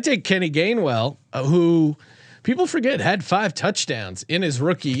Jones. I take Kenny Gainwell, who people forget had 5 touchdowns in his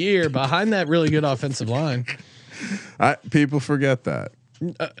rookie year behind that really good offensive line. People forget that.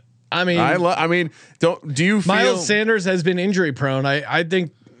 I mean, do you feel Miles Sanders has been injury prone? I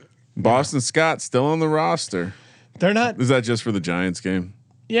think Boston Scott's still on the roster. They're not. Is that just for the Giants game?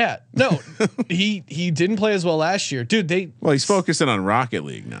 Yeah, no, he didn't play as well last year, dude. He's focusing on Rocket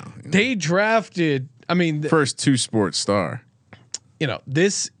League now. They drafted. I mean, first 2 sports star.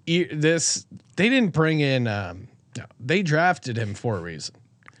 This they didn't bring in. They drafted him for a reason.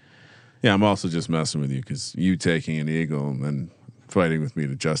 Yeah, I'm also just messing with you because you taking an Eagle and then fighting with me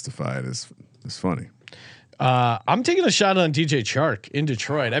to justify it is funny. I'm taking a shot on DJ Chark in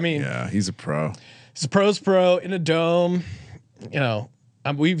Detroit. I mean, yeah, he's a pro. He's a pro's pro in a dome.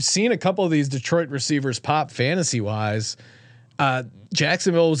 We've seen a couple of these Detroit receivers pop fantasy wise.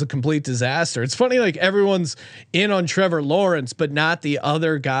 Jacksonville was a complete disaster. It's funny, like everyone's in on Trevor Lawrence, but not the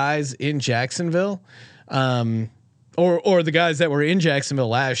other guys in Jacksonville, or the guys that were in Jacksonville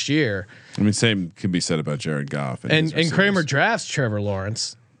last year. I mean, same could be said about Jared Goff and Kramer drafts Trevor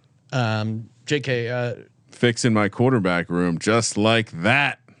Lawrence. JK fixing my quarterback room just like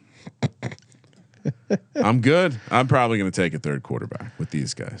that. I'm good. I'm probably going to take a 3rd quarterback with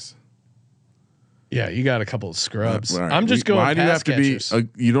these guys. Yeah, you got a couple of scrubs. Right. I'm just going. Why do you have catchers. to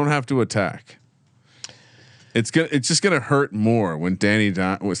be? You don't have to attack. It's just gonna hurt more when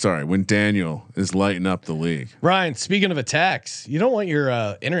when Daniel is lighting up the league. Ryan, speaking of attacks, you don't want your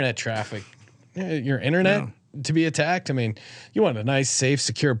internet traffic, your internet to be attacked. I mean, you want a nice, safe,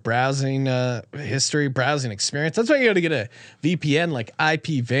 secure browsing history, browsing experience. That's why you got to get a VPN like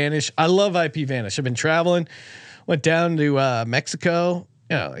IPVanish. I love IPVanish. I've been traveling, went down to Mexico.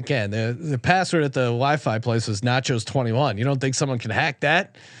 Again, the password at the Wi-Fi place was Nachos21. You don't think someone can hack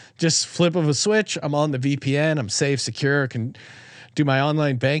that? Just flip of a switch. I'm on the VPN. I'm safe, secure. Can do my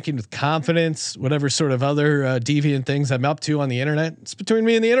online banking with confidence. Whatever sort of other deviant things I'm up to on the internet, it's between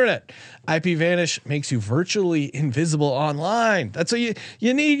me and the internet. IPVanish makes you virtually invisible online. That's what you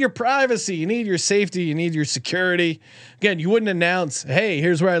need. Your privacy. You need your safety. You need your security. Again, you wouldn't announce, "Hey,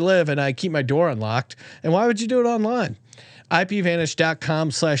 here's where I live and I keep my door unlocked." And why would you do it online?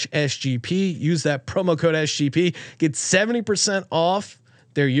 IPVanish.com/SGP. Use that promo code SGP. Get 70% off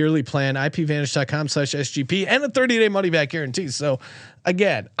their yearly plan. IPVanish.com/SGP and a 30-day money back guarantee. So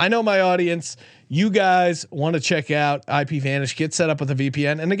again, I know my audience. You guys want to check out IPVanish, get set up with a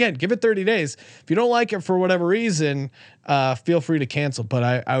VPN. And again, give it 30 days. If you don't like it for whatever reason, feel free to cancel.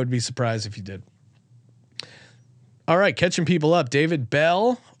 But I would be surprised if you did. All right, catching people up. David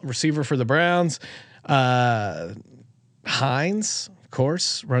Bell, receiver for the Browns. Hines, of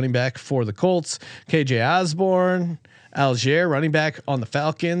course, running back for the Colts. KJ Osborne, Algier, running back on the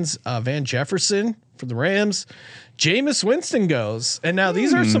Falcons. Van Jefferson for the Rams. Jameis Winston goes. And now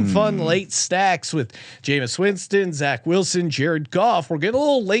these are some fun late stacks with Jameis Winston, Zach Wilson, Jared Goff. We're getting a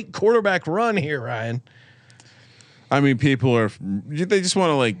little late quarterback run here, Ryan. I mean, they just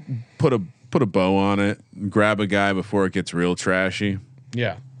want to like put a bow on it, grab a guy before it gets real trashy.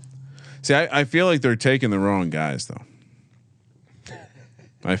 Yeah. See, I feel like they're taking the wrong guys though.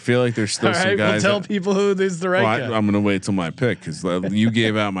 I feel like there's still some guys. We'll tell people who is the right guy. I'm going to wait till my pick because you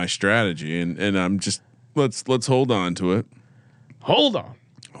gave out my strategy, and I'm just let's hold on to it. Hold on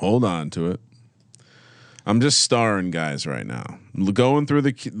to it. I'm just starring guys right now, going through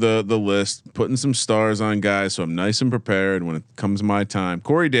the list, putting some stars on guys, so I'm nice and prepared when it comes my time.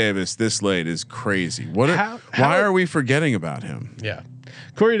 Corey Davis this late is crazy. Why are we forgetting about him? Yeah,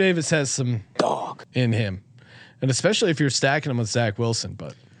 Corey Davis has some dog in him. And especially if you're stacking him with Zach Wilson.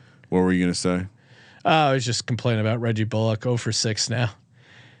 But what were you going to say? I was just complaining about Reggie Bullock. 0 for 6 now.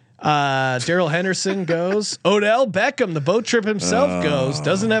 Darrell Henderson goes. Odell Beckham, the boat trip himself, goes.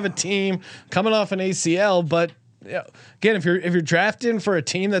 Doesn't have a team, coming off an ACL. But again, if you're drafting for a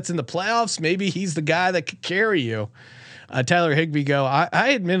team that's in the playoffs, maybe he's the guy that could carry you. Tyler Higbee go. I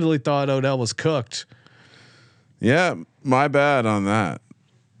admittedly thought Odell was cooked. Yeah, my bad on that.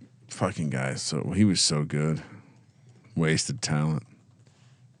 Fucking guy. So he was so good. Wasted talent.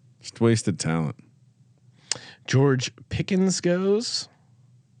 Just wasted talent. George Pickens goes.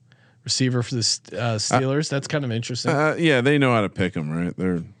 Receiver for the Steelers. That's kind of interesting. Yeah, they know how to pick him, right?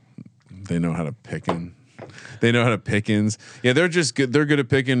 They know how to pick him. They know how to Pickens. Yeah, they're just good. They're good at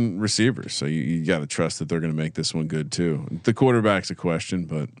picking receivers. So you got to trust that they're going to make this one good too. The quarterback's a question,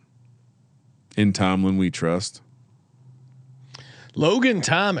 but in Tomlin we trust. Logan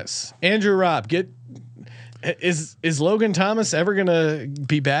Thomas, Andrew Robb, is Logan Thomas ever gonna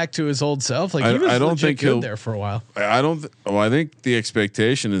be back to his old self? Like he was I don't think he'll there for a while. I think the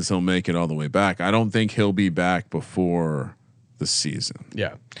expectation is he'll make it all the way back. I don't think he'll be back before the season.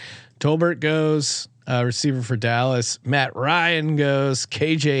 Yeah, Tolbert goes, receiver for Dallas. Matt Ryan goes.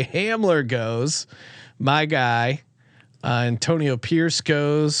 KJ Hamler goes. My guy, Antonio Pierce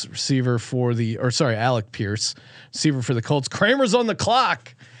goes, receiver for Alec Pierce, receiver for the Colts. Kramer's on the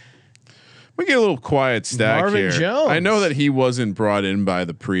clock. We get a little quiet stack Marvin here. Jones. I know that he wasn't brought in by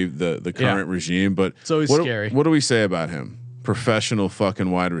the current regime, but it's always scary. What do we say about him? Professional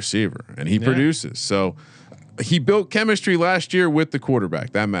fucking wide receiver, and he produces. So he built chemistry last year with the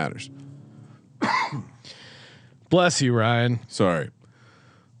quarterback. That matters. Bless you, Ryan. Sorry.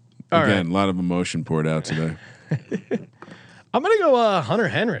 All Again, right. a lot of emotion poured out today. I'm gonna go Hunter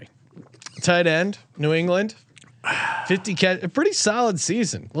Henry, tight end, New England, 50 catch, a pretty solid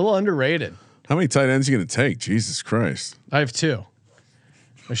season, a little underrated. How many tight ends are you going to take? Jesus Christ. I have 2.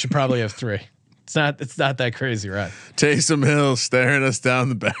 I should probably have 3. It's not that crazy, right? Taysom Hill staring us down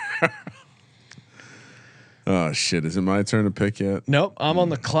the barrel. Oh shit! Is it my turn to pick yet? Nope, I'm on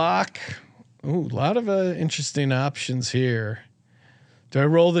the clock. Ooh, a lot of interesting options here. Do I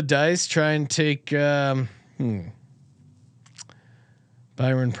roll the dice? Try and take Byron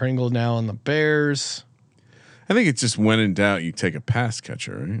Pringle now on the Bears. I think it's just when in doubt, you take a pass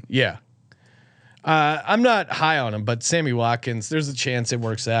catcher, right? Yeah. I'm not high on him, but Sammy Watkins, there's a chance it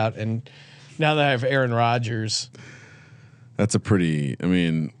works out. And now that I have Aaron Rodgers, that's a pretty. I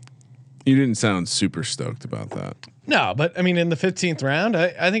mean, you didn't sound super stoked about that. no, but I mean, in the 15th round,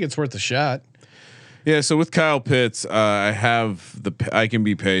 I think it's worth a shot. Yeah. So with Kyle Pitts, I can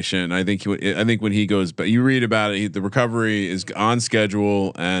be patient. I think when he goes, but you read about it, the recovery is on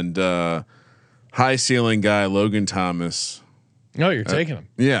schedule, and high ceiling guy Logan Thomas. No, you're taking him.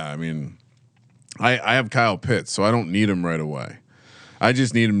 Yeah, I mean, I have Kyle Pitts, so I don't need him right away. I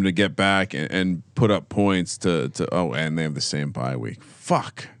just need him to get back and put up points to. Oh, and they have the same bye week.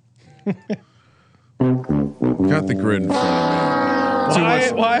 Fuck. Got the grid in front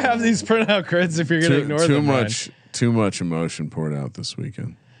of me. Why have these printout grids if you're going to ignore them? Too much emotion poured out this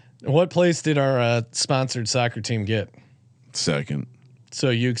weekend. What place did our sponsored soccer team get? Second.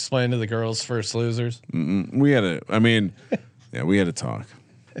 So you explained to the girls first losers. We had we had a talk.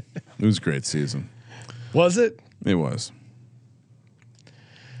 It was a great season. Was it? It was.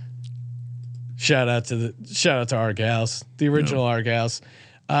 Shout out to our gals, the original our gals.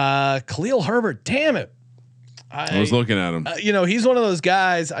 Khalil Herbert, damn it. I was looking at him. He's one of those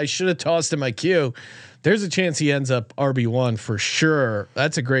guys I should have tossed in my queue. There's a chance he ends up RB1 for sure.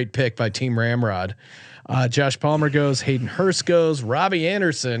 That's a great pick by Team Ramrod. Josh Palmer goes, Hayden Hurst goes, Robbie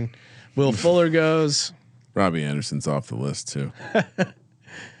Anderson, Will Fuller goes. Robbie Anderson's off the list too.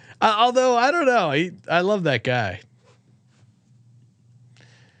 Although I don't know, I love that guy.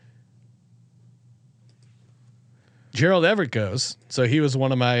 Gerald Everett goes, so he was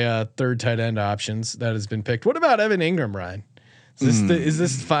one of my third tight end options that has been picked. What about Evan Ingram, Ryan? Is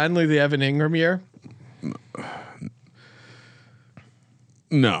this finally the Evan Ingram year?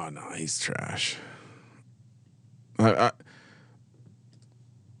 No, he's trash. I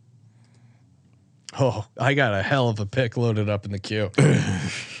got a hell of a pick loaded up in the queue.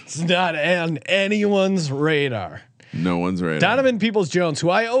 It's not on anyone's radar. No one's radar. Donovan Peoples-Jones, who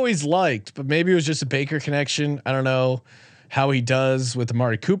I always liked, but maybe it was just a Baker connection. I don't know how he does with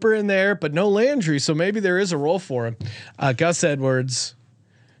Amari Cooper in there, but no Landry, so maybe there is a role for him. Gus Edwards,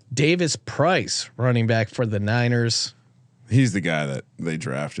 Davis Price, running back for the Niners. He's the guy that they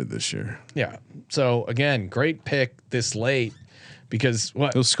drafted this year. Yeah. So again, great pick this late because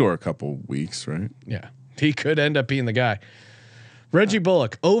he'll score a couple weeks, right? Yeah, he could end up being the guy. Reggie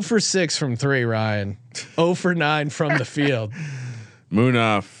Bullock, 0 for 6 from 3. Ryan, 0 for 9 from the field.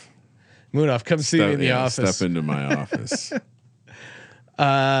 Munaf, come see me in the office. Step into my office.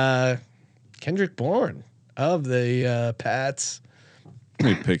 Kendrick Bourne of the Pats. How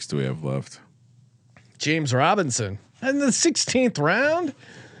many picks do we have left? James Robinson in the 16th round.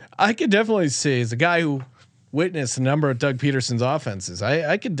 I could definitely see, as a guy who witnessed a number of Doug Peterson's offenses,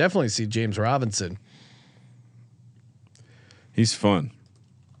 I could definitely see James Robinson. He's fun.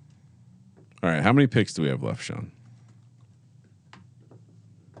 All right, how many picks do we have left, Sean?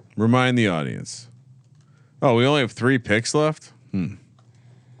 Remind the audience. Oh, we only have 3 picks left?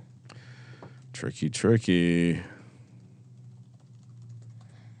 Tricky.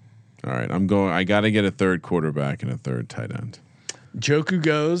 All right, I got to get a third quarterback and a third tight end. Joku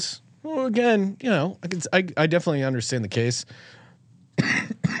goes. Well, again, I definitely understand the case.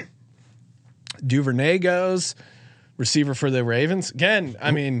 Duvernay goes. receiver for the Ravens. Again,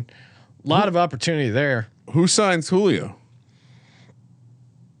 I mean, a lot of opportunity there. Who signs Julio?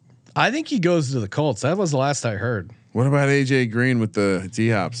 I think he goes to the Colts. That was the last I heard. What about AJ Green with the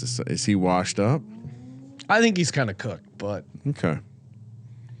D-Hops? Is he washed up? I think he's kind of cooked, but Okay.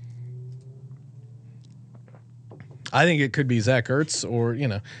 I think it could be Zach Ertz or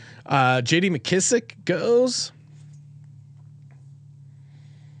J.D. McKissick goes.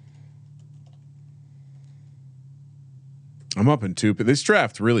 I'm up in 2. This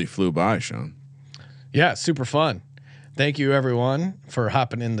draft really flew by, Sean. Yeah, super fun. Thank you everyone for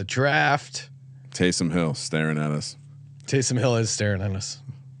hopping in the draft. Taysom Hill staring at us. Taysom Hill is staring at us.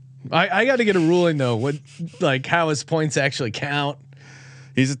 I got to get a ruling though. How his points actually count?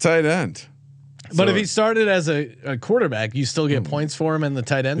 He's a tight end. But if he started as a quarterback, you still get points for him in the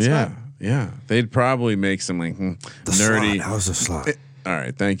tight end spot? Yeah. They'd probably make some nerdy. Slot. How's the slot? All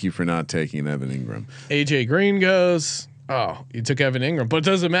right. Thank you for not taking Evan Ingram. AJ Green goes. Oh, you took Evan Ingram, but it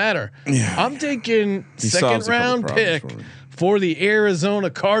doesn't matter. Yeah. I'm taking second round pick for the Arizona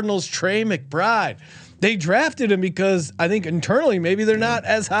Cardinals, Trey McBride. They drafted him because I think internally maybe they're not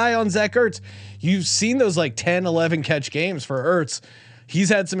as high on Zach Ertz. You've seen those 10, 11 catch games for Ertz. He's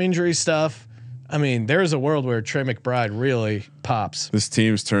had some injury stuff. I mean, there's a world where Trey McBride really pops. This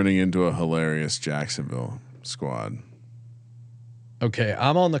team's turning into a hilarious Jacksonville squad. Okay,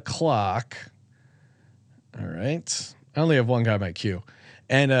 I'm on the clock. All right. I only have one guy in my queue.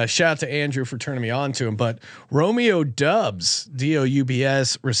 And shout out to Andrew for turning me on to him. But Romeo Doubs,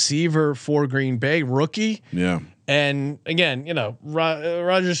 Doubs, receiver for Green Bay, rookie. Yeah. And again,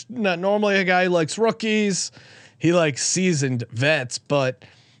 Rodgers not normally a guy who likes rookies. He likes seasoned vets, but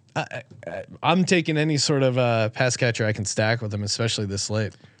I'm taking any sort of pass catcher I can stack with him, especially this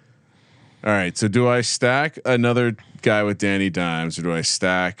late. All right. So do I stack another guy with Danny Dimes or do I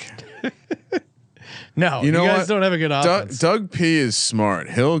stack? No, you guys don't have a good offense. Doug P is smart.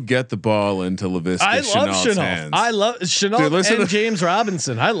 He'll get the ball into Laviska Shenault's hands. I love Shenault and James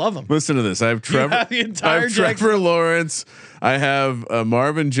Robinson. I love them. Listen to this. I have Trevor Lawrence. I have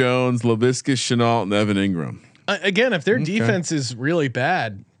Marvin Jones, Laviska Shenault, and Evan Ingram. Again, if their defense is really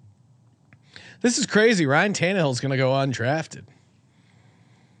bad, this is crazy. Ryan Tannehill's going to go undrafted.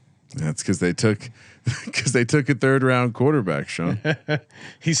 That's because they took a third round quarterback, Sean.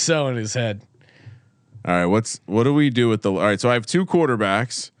 He's so in his head. All right, what do we do with the? All right, so I have 2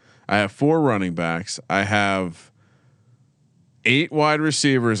 quarterbacks. I have 4 running backs. I have 8 wide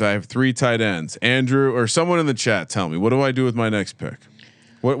receivers. I have 3 tight ends. Andrew or someone in the chat, tell me, what do I do with my next pick?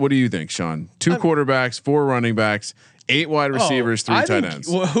 What do you think, Sean? 2 quarterbacks, 4 running backs, 8 wide receivers, 3 tight ends.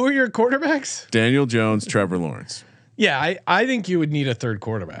 Who are your quarterbacks? Daniel Jones, Trevor Lawrence. Yeah, I think you would need a third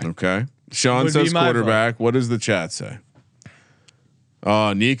quarterback. Okay. Sean says quarterback. What does the chat say?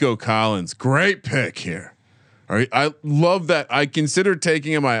 Oh, Nico Collins, great pick here. All right, I love that. I considered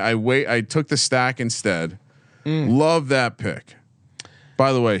taking him. I took the stack instead. Love that pick.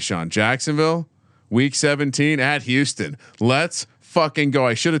 By the way, Sean, Jacksonville, week 17 at Houston. Let's fucking go.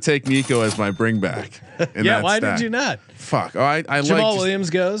 I should have taken Nico as my bring back. Yeah, why did you not? Fuck. Oh, I Jamal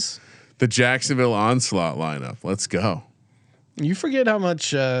Williams goes. The Jacksonville onslaught lineup. Let's go. You forget how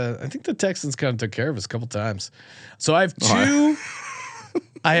much I think the Texans kind of took care of us a couple times. So I have 2.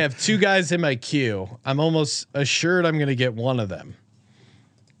 I have 2 guys in my queue. I'm almost assured I'm going to get one of them.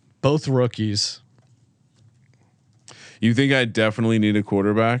 Both rookies. You think I definitely need a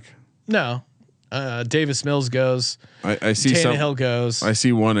quarterback? No. Davis Mills goes. I see Tannehill goes. I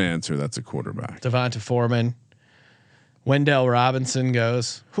see one answer. That's a quarterback. Devonta Foreman. Wendell Robinson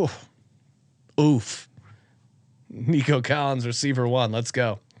goes. Whew. Oof. Nico Collins, receiver 1. Let's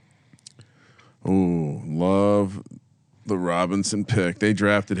go. Ooh, love the Robinson pick. They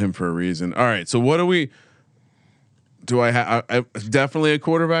drafted him for a reason. All right. So what do I have? Definitely a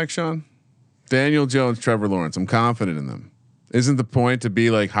quarterback, Sean. Daniel Jones, Trevor Lawrence. I'm confident in them. Isn't the point to be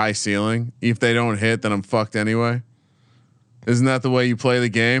high ceiling? If they don't hit, then I'm fucked anyway. Isn't that the way you play the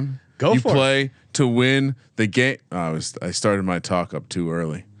game? You play to win the game. I started my talk up too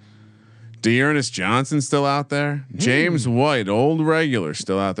early. Dearness Johnson still out there. James White, old regular,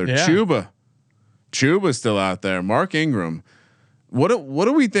 still out there. Yeah. Chuba's still out there. Mark Ingram. What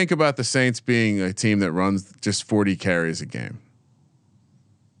do we think about the Saints being a team that runs just 40 carries a game?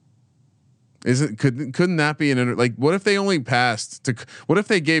 Couldn't that be what if they only passed to? What if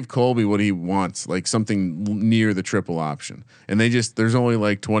they gave Colby what he wants, something near the triple option, and there's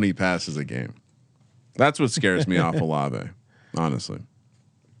only 20 passes a game? That's what scares me off Olave, honestly.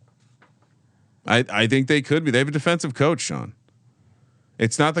 I think they could be. They have a defensive coach, Sean.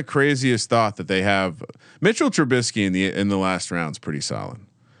 It's not the craziest thought that they have. Mitchell Trubisky in the last round's pretty solid.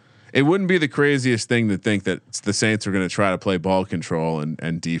 it wouldn't be the craziest thing to think that the Saints are going to try to play ball control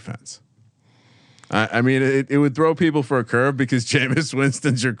and defense. I mean, it would throw people for a curve because Jameis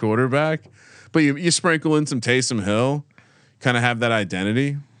Winston's your quarterback, but you sprinkle in some Taysom Hill, kind of have that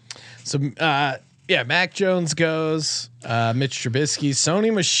identity. So, Mac Jones goes, Mitch Trubisky,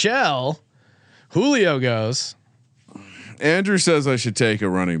 Sony Michel, Julio goes. Andrew says I should take a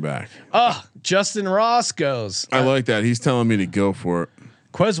running back. Oh, Justin Ross goes. I like that. He's telling me to go for it.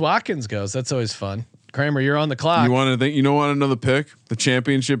 Quez Watkins goes. That's always fun. Kramer, you're on the clock. You want to think? You don't want another pick? The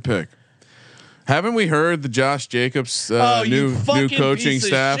championship pick. Haven't we heard the Josh Jacobs new coaching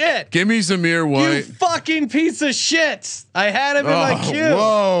staff? Shit. Give me Zamir White. You fucking piece of shit. I had him in my queue.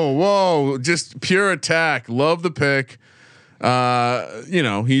 Whoa. Just pure attack. Love the pick.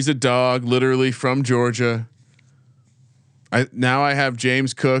 He's a dog literally from Georgia. I have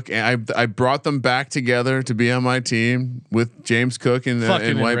James Cook, and I brought them back together to be on my team with James Cook and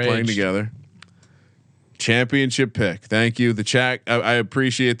White playing together. Championship pick. Thank you. The chat. I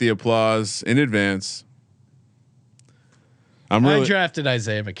appreciate the applause in advance. I drafted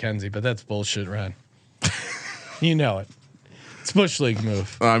Isaiah McKenzie, but that's bullshit, Ryan. You know it. It's Bush League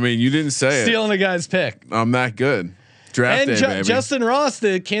move. I mean, you didn't say Stealing a guy's pick. I'm that good. Draft day, baby. Justin Ross,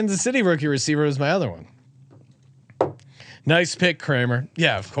 the Kansas City rookie receiver, was my other one. Nice pick, Kramer.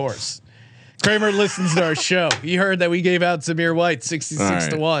 Yeah, of course. Kramer listens to our show. He heard that we gave out Zamir White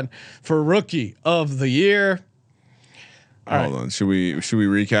 66-1 for rookie of the year. Hold on. Should we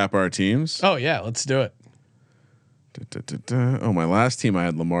recap our teams? Oh yeah, let's do it. Oh, my last team I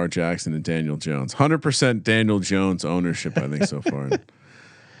had Lamar Jackson and Daniel Jones. 100% Daniel Jones ownership, I think, so far.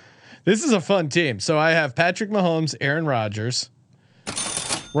 This is a fun team. So I have Patrick Mahomes, Aaron Rodgers.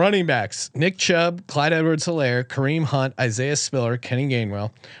 Running backs: Nick Chubb, Clyde Edwards-Helaire, Kareem Hunt, Isaiah Spiller, Kenny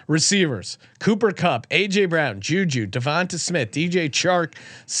Gainwell. Receivers: Cooper Kupp, AJ Brown, Juju, Devonta Smith, DJ Chark,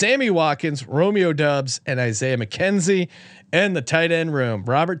 Sammy Watkins, Romeo Doubs, and Isaiah McKenzie. And the tight end room: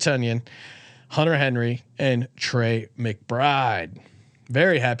 Robert Tonyan, Hunter Henry, and Trey McBride.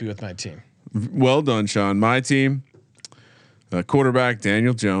 Very happy with my team. Well done, Sean. My team: quarterback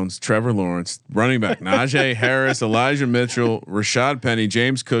Daniel Jones, Trevor Lawrence, running back Najee Harris, Elijah Mitchell, Rashad Penny,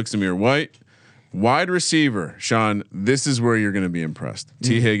 James Cook, Zamir White. Wide receiver, Sean, this is where you're going to be impressed.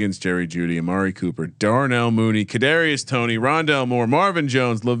 T. Higgins, Jerry Jeudy, Amari Cooper, Darnell Mooney, Kadarius Toney, Rondell Moore, Marvin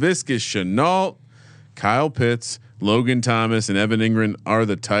Jones, Laviska Shenault, Kyle Pitts, Logan Thomas, and Evan Ingram are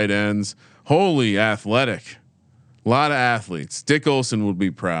the tight ends. Holy athletic. A lot of athletes. Dick Olson would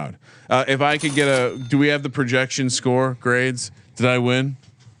be proud. If I could get do we have the projection score grades? Did I win?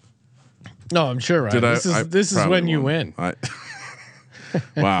 No, I'm sure. Right. This is when you win.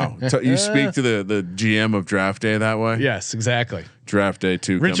 Wow. You speak to the GM of draft day that way? Yes, exactly. Draft day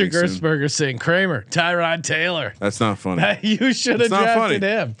 2. Richard Gersberger saying Kramer, Tyrod Taylor. That's not funny. You should have drafted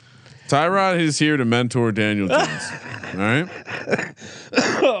him. Tyrod is here to mentor Daniel Jones. All right.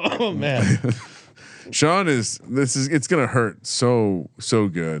 Oh man. Sean it's going to hurt so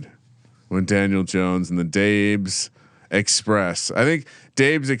good when Daniel Jones and the Dabes Express. I think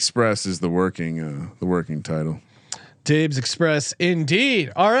Dabes Express is the working title. Dabes Express,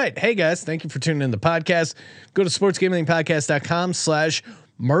 indeed. All right. Hey guys, thank you for tuning in the podcast. Go to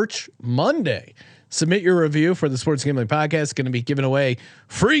sportsgamblingpodcast.com/merch Monday. Submit your review for the Sports Gambling Podcast. Going to be giving away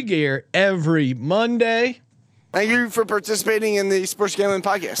free gear every Monday. Thank you for participating in the Sports Gambling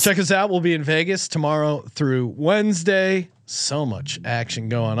Podcast. Check us out. We'll be in Vegas tomorrow through Wednesday. So much action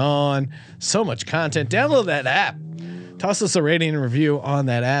going on. So much content. Download that app. Toss us a rating and review on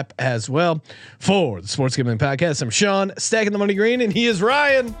that app as well. For the Sports Gambling Podcast, I'm Sean, stacking the money green, and he is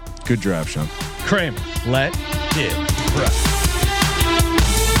Ryan. Good draft, Sean. Kramer, let it ride.